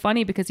it's so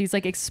funny because he's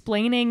like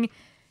explaining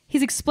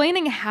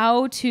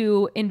how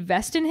to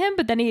invest in him,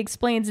 but then he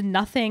explains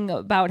nothing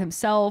about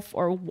himself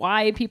or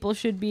why people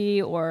should be,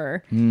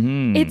 or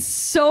it's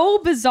so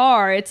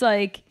bizarre. It's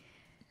like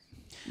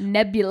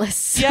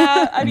nebulous.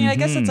 Yeah, I mean, I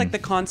guess it's like the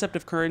concept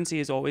of currency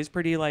is always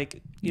pretty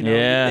like,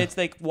 Yeah. it's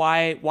like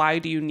why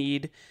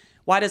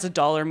does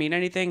 $1 mean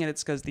anything? And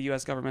it's because the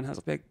U.S. government has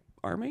a big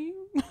army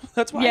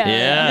That's why.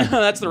 Yeah.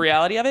 That's the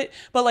reality of it.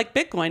 But like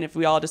Bitcoin, if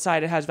we all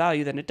decide it has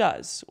value, then it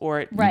does.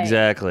 Or it, Right.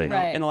 Exactly.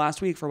 Right. in the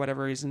last week, for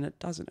whatever reason, it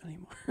doesn't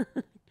anymore.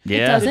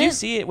 Yeah. doesn't? Did you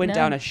see it went No.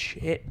 down a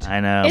shit?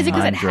 I know. Is it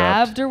because mine it dropped.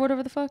 halved or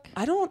whatever the fuck?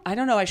 I don't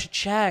know. I should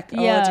check.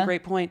 Oh, that's a Yeah.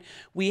 great point.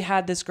 We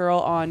had this girl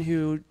on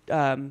who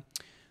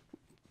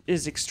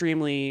is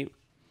extremely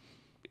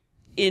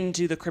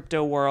into the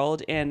crypto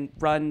world and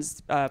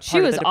runs part She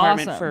of was the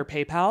department awesome. for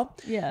PayPal.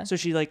 Yeah. So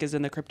she like is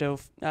in the crypto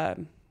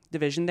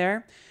division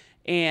there.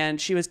 And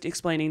she was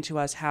explaining to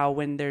us how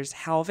when there's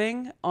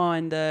halving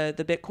on the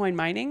Bitcoin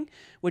mining,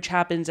 which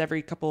happens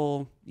every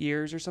couple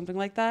years or something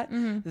like that,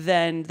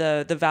 then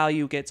the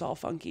value gets all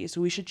funky. So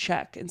we should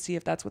check and see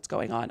if that's what's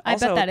going on. I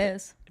bet that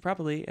is.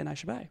 Probably, and I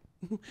should buy.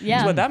 Yeah.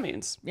 That's what that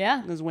means.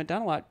 Yeah. It went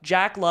down a lot.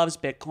 Jack loves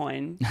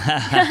Bitcoin.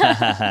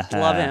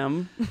 Love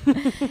him.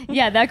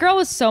 Yeah, that girl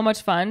was so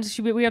much fun.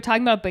 We were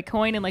talking about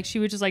Bitcoin and like she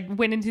was just like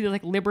went into the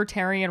like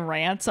libertarian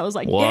rants. I was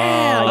like, Whoa.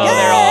 yeah, Oh,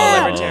 they're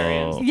all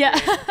libertarians. yeah,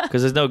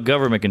 Because there's no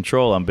government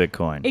control on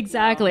Bitcoin.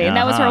 exactly. And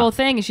that was her Uh-huh. whole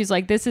thing. And she's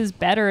like, this is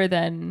better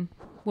than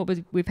what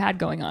we've had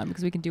going on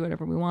because we can do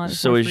whatever we want. It's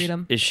So more is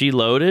freedom. she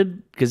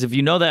loaded? Because if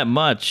you know that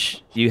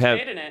much, you have.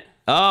 Paid in it.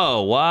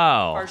 Oh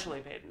wow!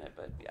 Partially paid in it,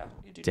 but yeah,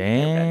 you do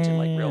pay rent in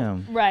like real.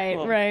 Damn. Right,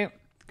 Well, right.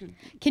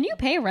 Can you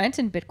pay rent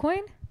in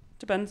Bitcoin?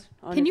 Depends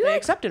on Can if you they like-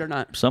 accept it or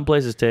not. Some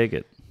places take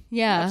it.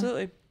 Yeah.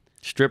 Absolutely.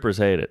 Strippers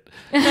hate it.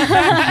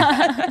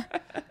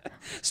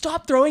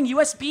 Stop throwing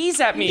USBs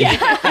at me.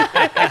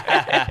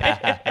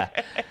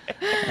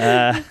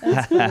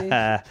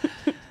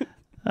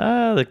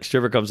 The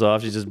stripper comes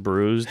off. She's just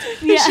bruised.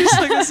 Yeah. She's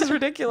like, this is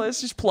ridiculous.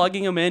 She's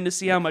plugging them in to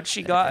see how much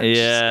she got. She's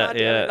Yeah, "God damn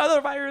it, yeah.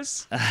 another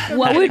virus.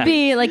 What would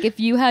be like if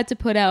you had to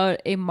put out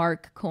a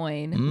mark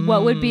coin?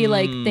 What would be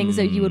like things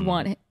that you would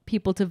want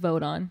people to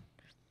vote on?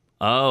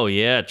 Oh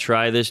yeah,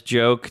 try this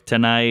joke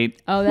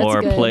tonight, Oh, that's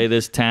or good. play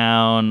this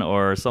town,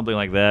 or something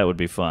like that would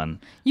be fun.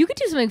 You could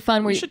do something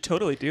fun where We you, should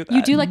totally do that.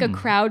 you do like a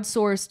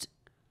crowdsourced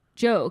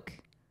joke.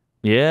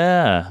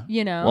 Yeah.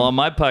 You know? Well, on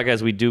my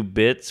podcast, we do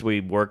bits.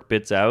 We work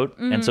bits out.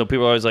 And so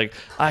people are always like,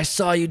 I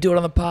saw you do it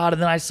on the pod,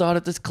 and then I saw it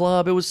at this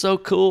club. It was so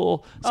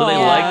cool. So they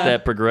Aw. like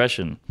that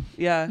progression.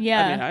 Yeah.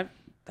 Yeah. I mean,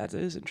 that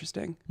is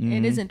interesting.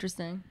 It is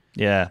interesting.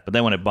 Yeah. But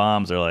then when it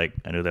bombs, they're like,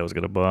 I knew that was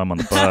going to bomb on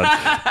the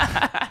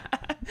pod.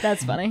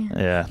 That's funny.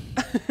 Yeah.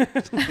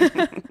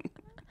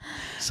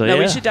 So No, yeah.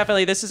 we should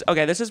definitely. This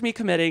is me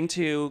committing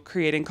to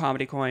creating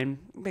Comedy Coin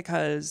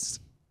because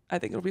I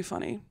think it'll be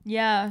funny,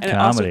 Yeah. and it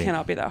also Comedy.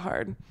 cannot be that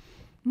hard.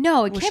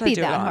 No, it What can't should I be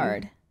do it that on?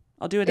 hard.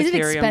 I'll do it Is it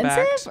Ethereum expensive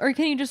backed. or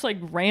can you just like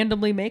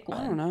randomly make I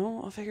don't one?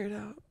 know. I'll figure it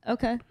out.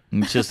 Okay.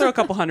 It's just Throw a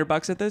couple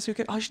 $100 at this.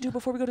 I should do it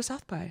before we go to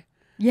South by.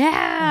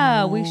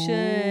 Yeah, we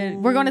should.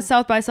 We're going to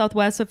South by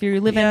Southwest. So if you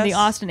live in the Yes.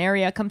 Austin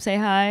area, come say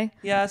hi.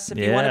 Yes, if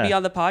you want to Yeah. be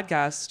on the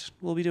podcast,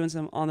 we'll be doing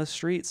some on the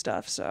street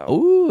stuff. So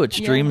Ooh, it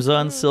streams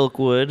on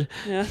Silkwood.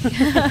 yeah.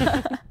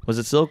 Was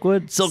it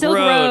Silkwood? Silk Silk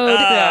Road. Road. Oh,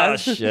 Yeah.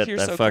 shit. You're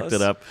I so fucked close.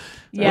 it up.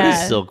 Yeah. What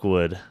is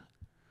Silkwood?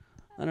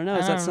 I don't know.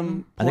 Is that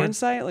some I think porn it's-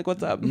 site? Like,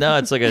 what's up? No,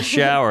 it's like a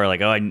shower.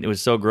 Like, oh, it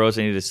was so gross.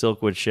 I need a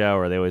Silkwood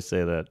shower. They always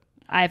say that.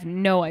 I have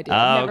no idea. Oh,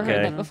 I've never okay.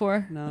 heard that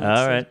before. No,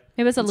 All right.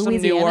 Maybe it's a Some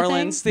Louisiana New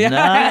Orleans. thing. Yeah,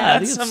 Nah, I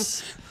think some-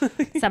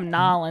 it's- Some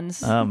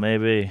Nolans. Oh,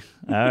 maybe.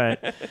 All right.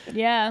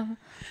 Yeah.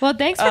 Well,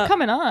 thanks for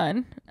coming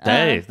on.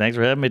 Hey, thanks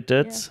for having me,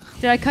 Toots.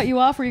 Did I cut you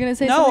off? Were you going to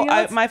say No, something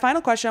else? my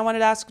final question I wanted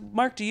to ask,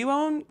 Mark, do you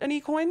own any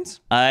coins?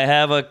 I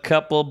have a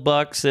couple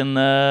bucks in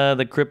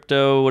the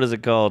crypto. What is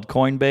it called?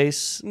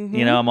 Coinbase.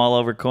 You know, I'm all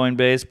over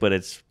Coinbase, but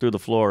it's through the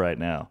floor right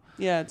now.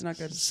 Yeah, it's not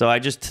good. So I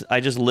just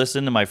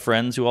listen to my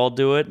friends who all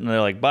do it, and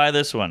they're like, buy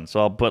this one. So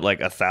I'll put like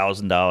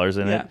 $1,000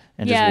 in Yeah. it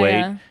and Yeah, just wait.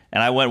 yeah.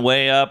 And I went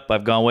way up.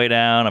 I've gone way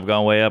down. I've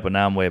gone way up, and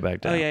now I'm way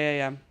back down. Oh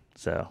yeah.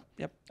 So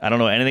Yep. I don't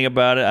know anything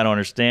about it. I don't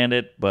understand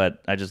it,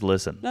 but I just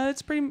listen. No,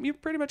 you're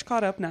pretty much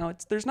caught up now.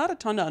 There's not a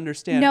ton to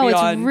understand. no, it's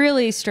beyond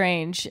really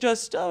strange.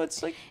 just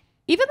it's like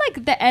Even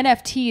like the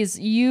NFTs,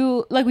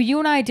 you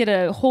and I did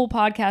a whole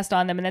podcast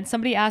on them, and then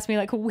somebody asked me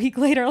like a week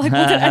later, like,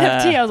 what's an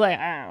NFT? I was like,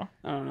 oh.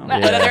 I don't know.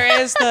 Yeah. But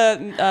there is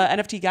the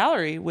NFT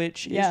gallery,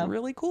 which Yeah. is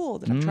really cool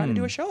that I'm trying to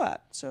do a show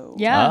at. So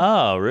Yeah.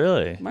 Oh,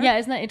 really? Yeah,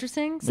 isn't that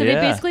interesting? So Yeah.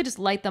 they basically just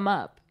light them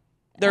up.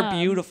 they're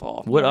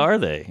beautiful. What are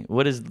they?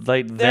 What is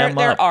like They're them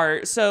up?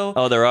 art. So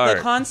Oh, they're art.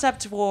 The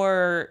concept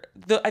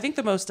I think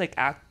the most like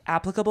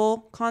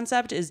applicable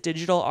concept is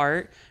digital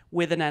art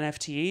with an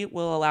NFT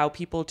will allow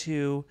people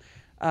to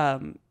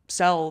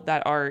sell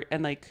that art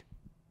and like,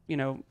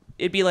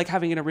 it'd be like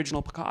having an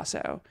original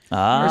Picasso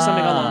or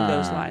something along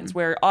those lines,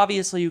 where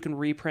obviously you can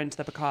reprint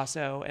the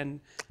Picasso and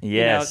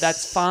Yes.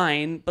 that's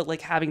fine, but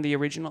like having the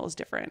original is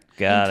different.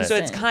 Got it. So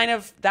it's kind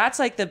of that's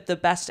like the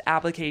best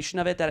application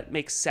of it that it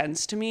makes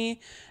sense to me.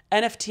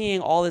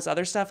 NFTing all this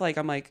other stuff, like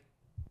I'm like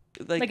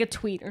Like a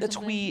tweet or the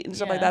something. tweet and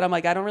stuff Yeah. like that. I'm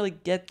like, I don't really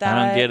get that.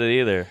 I don't get it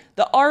either.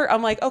 The art,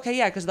 I'm like, okay,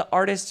 yeah, because the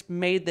artist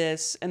made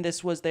this and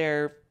this was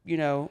their,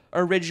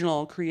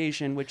 original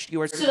creation, which you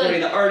are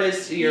supporting the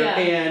artist yeah.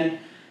 and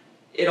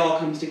it all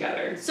comes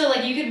together. So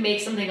like you could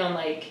make something on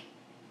like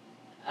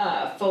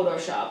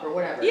Photoshop or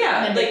whatever.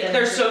 Yeah, And like then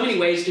there's so many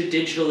ways to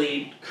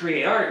digitally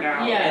create art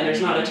now, Yeah. and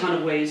there's not a ton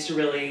of ways to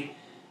really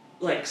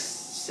like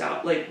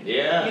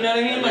Yeah. you know what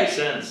I mean? That Like makes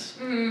sense.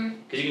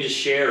 Because you can just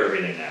share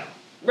everything now.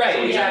 right,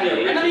 So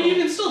exactly. yeah, And I mean, you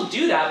original. can still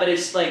do that, but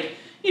it's like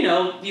you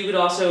could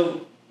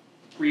also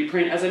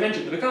reprint, as I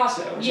mentioned, the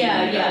Picasso. Or something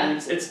Yeah, like that, yeah. and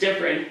it's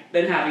different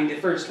than having the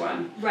first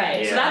one.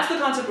 Right. Yeah. So that's the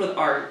concept with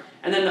art.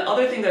 And then the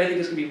other thing that I think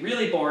is going to be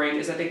really boring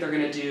is I think they're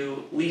going to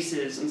do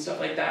leases and stuff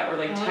like that, or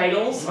like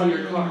titles on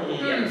your car will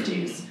be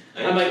NFTs.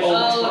 I'm like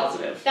almost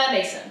positive. That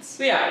makes sense.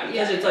 So yeah,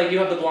 because it's like you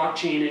have the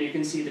blockchain and you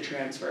can see the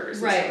transfers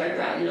and Right, stuff like right,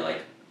 that. right. And you're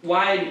like,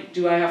 why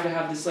do I have to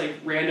have this like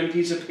random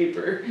piece of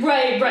paper?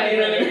 Right, You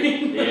know what I right.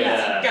 mean?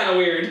 Yeah. It's kind of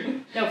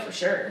weird. No, for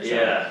sure. So.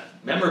 Yeah.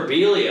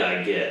 Memorabilia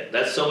I get.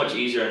 That's so much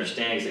easier to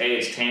understand because A,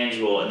 it's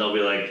tangible, and they'll be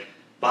like,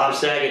 Bob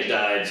Saget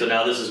died, so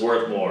now this is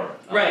worth more.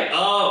 I'm Right. like,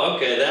 oh,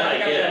 okay, that I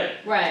get.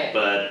 Right.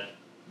 But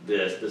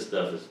this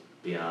stuff is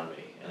beyond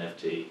me.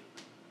 NFT.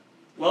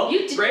 Well,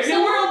 You did brave new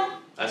some- world.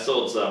 I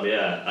sold some,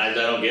 yeah. I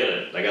don't get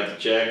it. I got the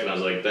check and I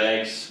was like,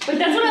 thanks. But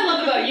that's what I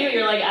love about you.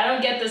 You're like, I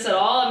don't get this at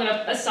all. I'm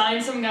gonna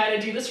assign some guy to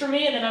do this for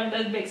me, and then I'm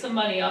gonna make some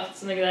money off of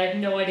something that I have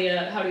no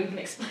idea how to even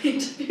explain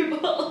to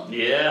people.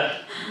 Yeah,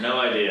 no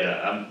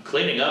idea. I'm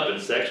cleaning up in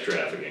sex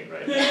trafficking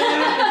right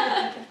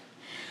now.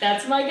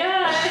 That's my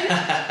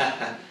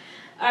guy.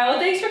 All right. Well,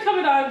 thanks for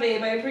coming on,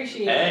 babe. I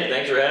appreciate it. Hey,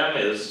 thanks for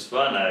having me. This is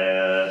fun.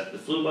 It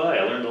flew by.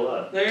 I learned a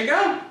lot. There you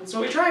go. That's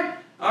what we tried.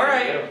 All There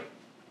right. you go.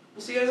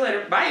 We'll see you guys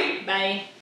later. Bye. Bye.